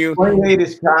corner on you. 28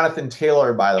 is Jonathan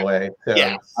Taylor, by the way. So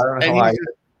yeah. I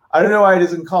don't know why he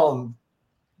doesn't call him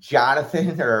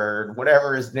Jonathan or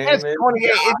whatever his name is.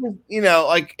 28.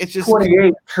 It's just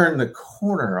 28 turned the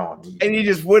corner on me, and he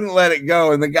just wouldn't let it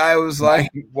go. And the guy was like,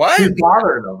 "What?" He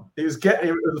bothered him. It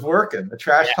was working. The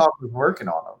trash talk was working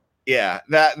on him. Yeah,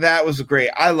 that was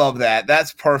great. I love that.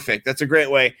 That's perfect. That's a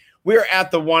great way. We're at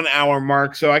the 1 hour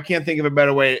mark, so I can't think of a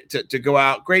better way to go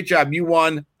out. Great job. You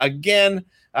won again.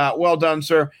 Well done,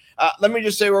 sir. Let me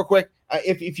just say real quick.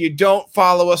 If you don't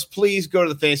follow us, please go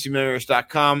to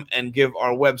thefantasymillionaires.com and give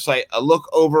our website a look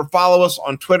over. Follow us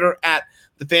on Twitter at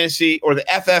the Fantasy or the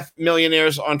FF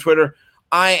Millionaires on Twitter.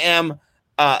 I am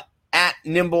at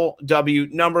Nimble W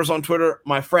Numbers on Twitter.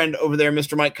 My friend over there,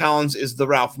 Mr. Mike Collins, is the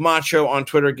Ralph Macho on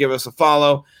Twitter. Give us a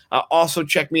follow. Also,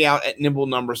 check me out at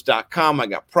nimblenumbers.com. I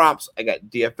got props. I got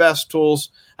DFS tools.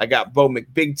 I got Bo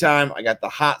McBigtime. I got the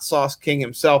Hot Sauce King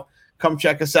himself. Come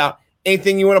check us out.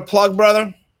 Anything you want to plug,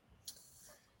 brother?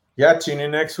 Yeah, tune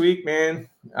in next week, man.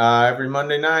 Every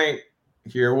Monday night,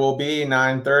 here we'll be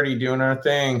 9:30 doing our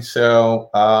thing. So,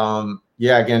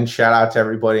 again, shout out to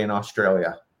everybody in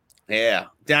Australia. Yeah,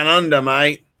 down under,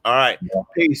 mate. All right. Yeah.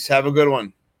 Peace. Have a good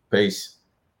one. Peace.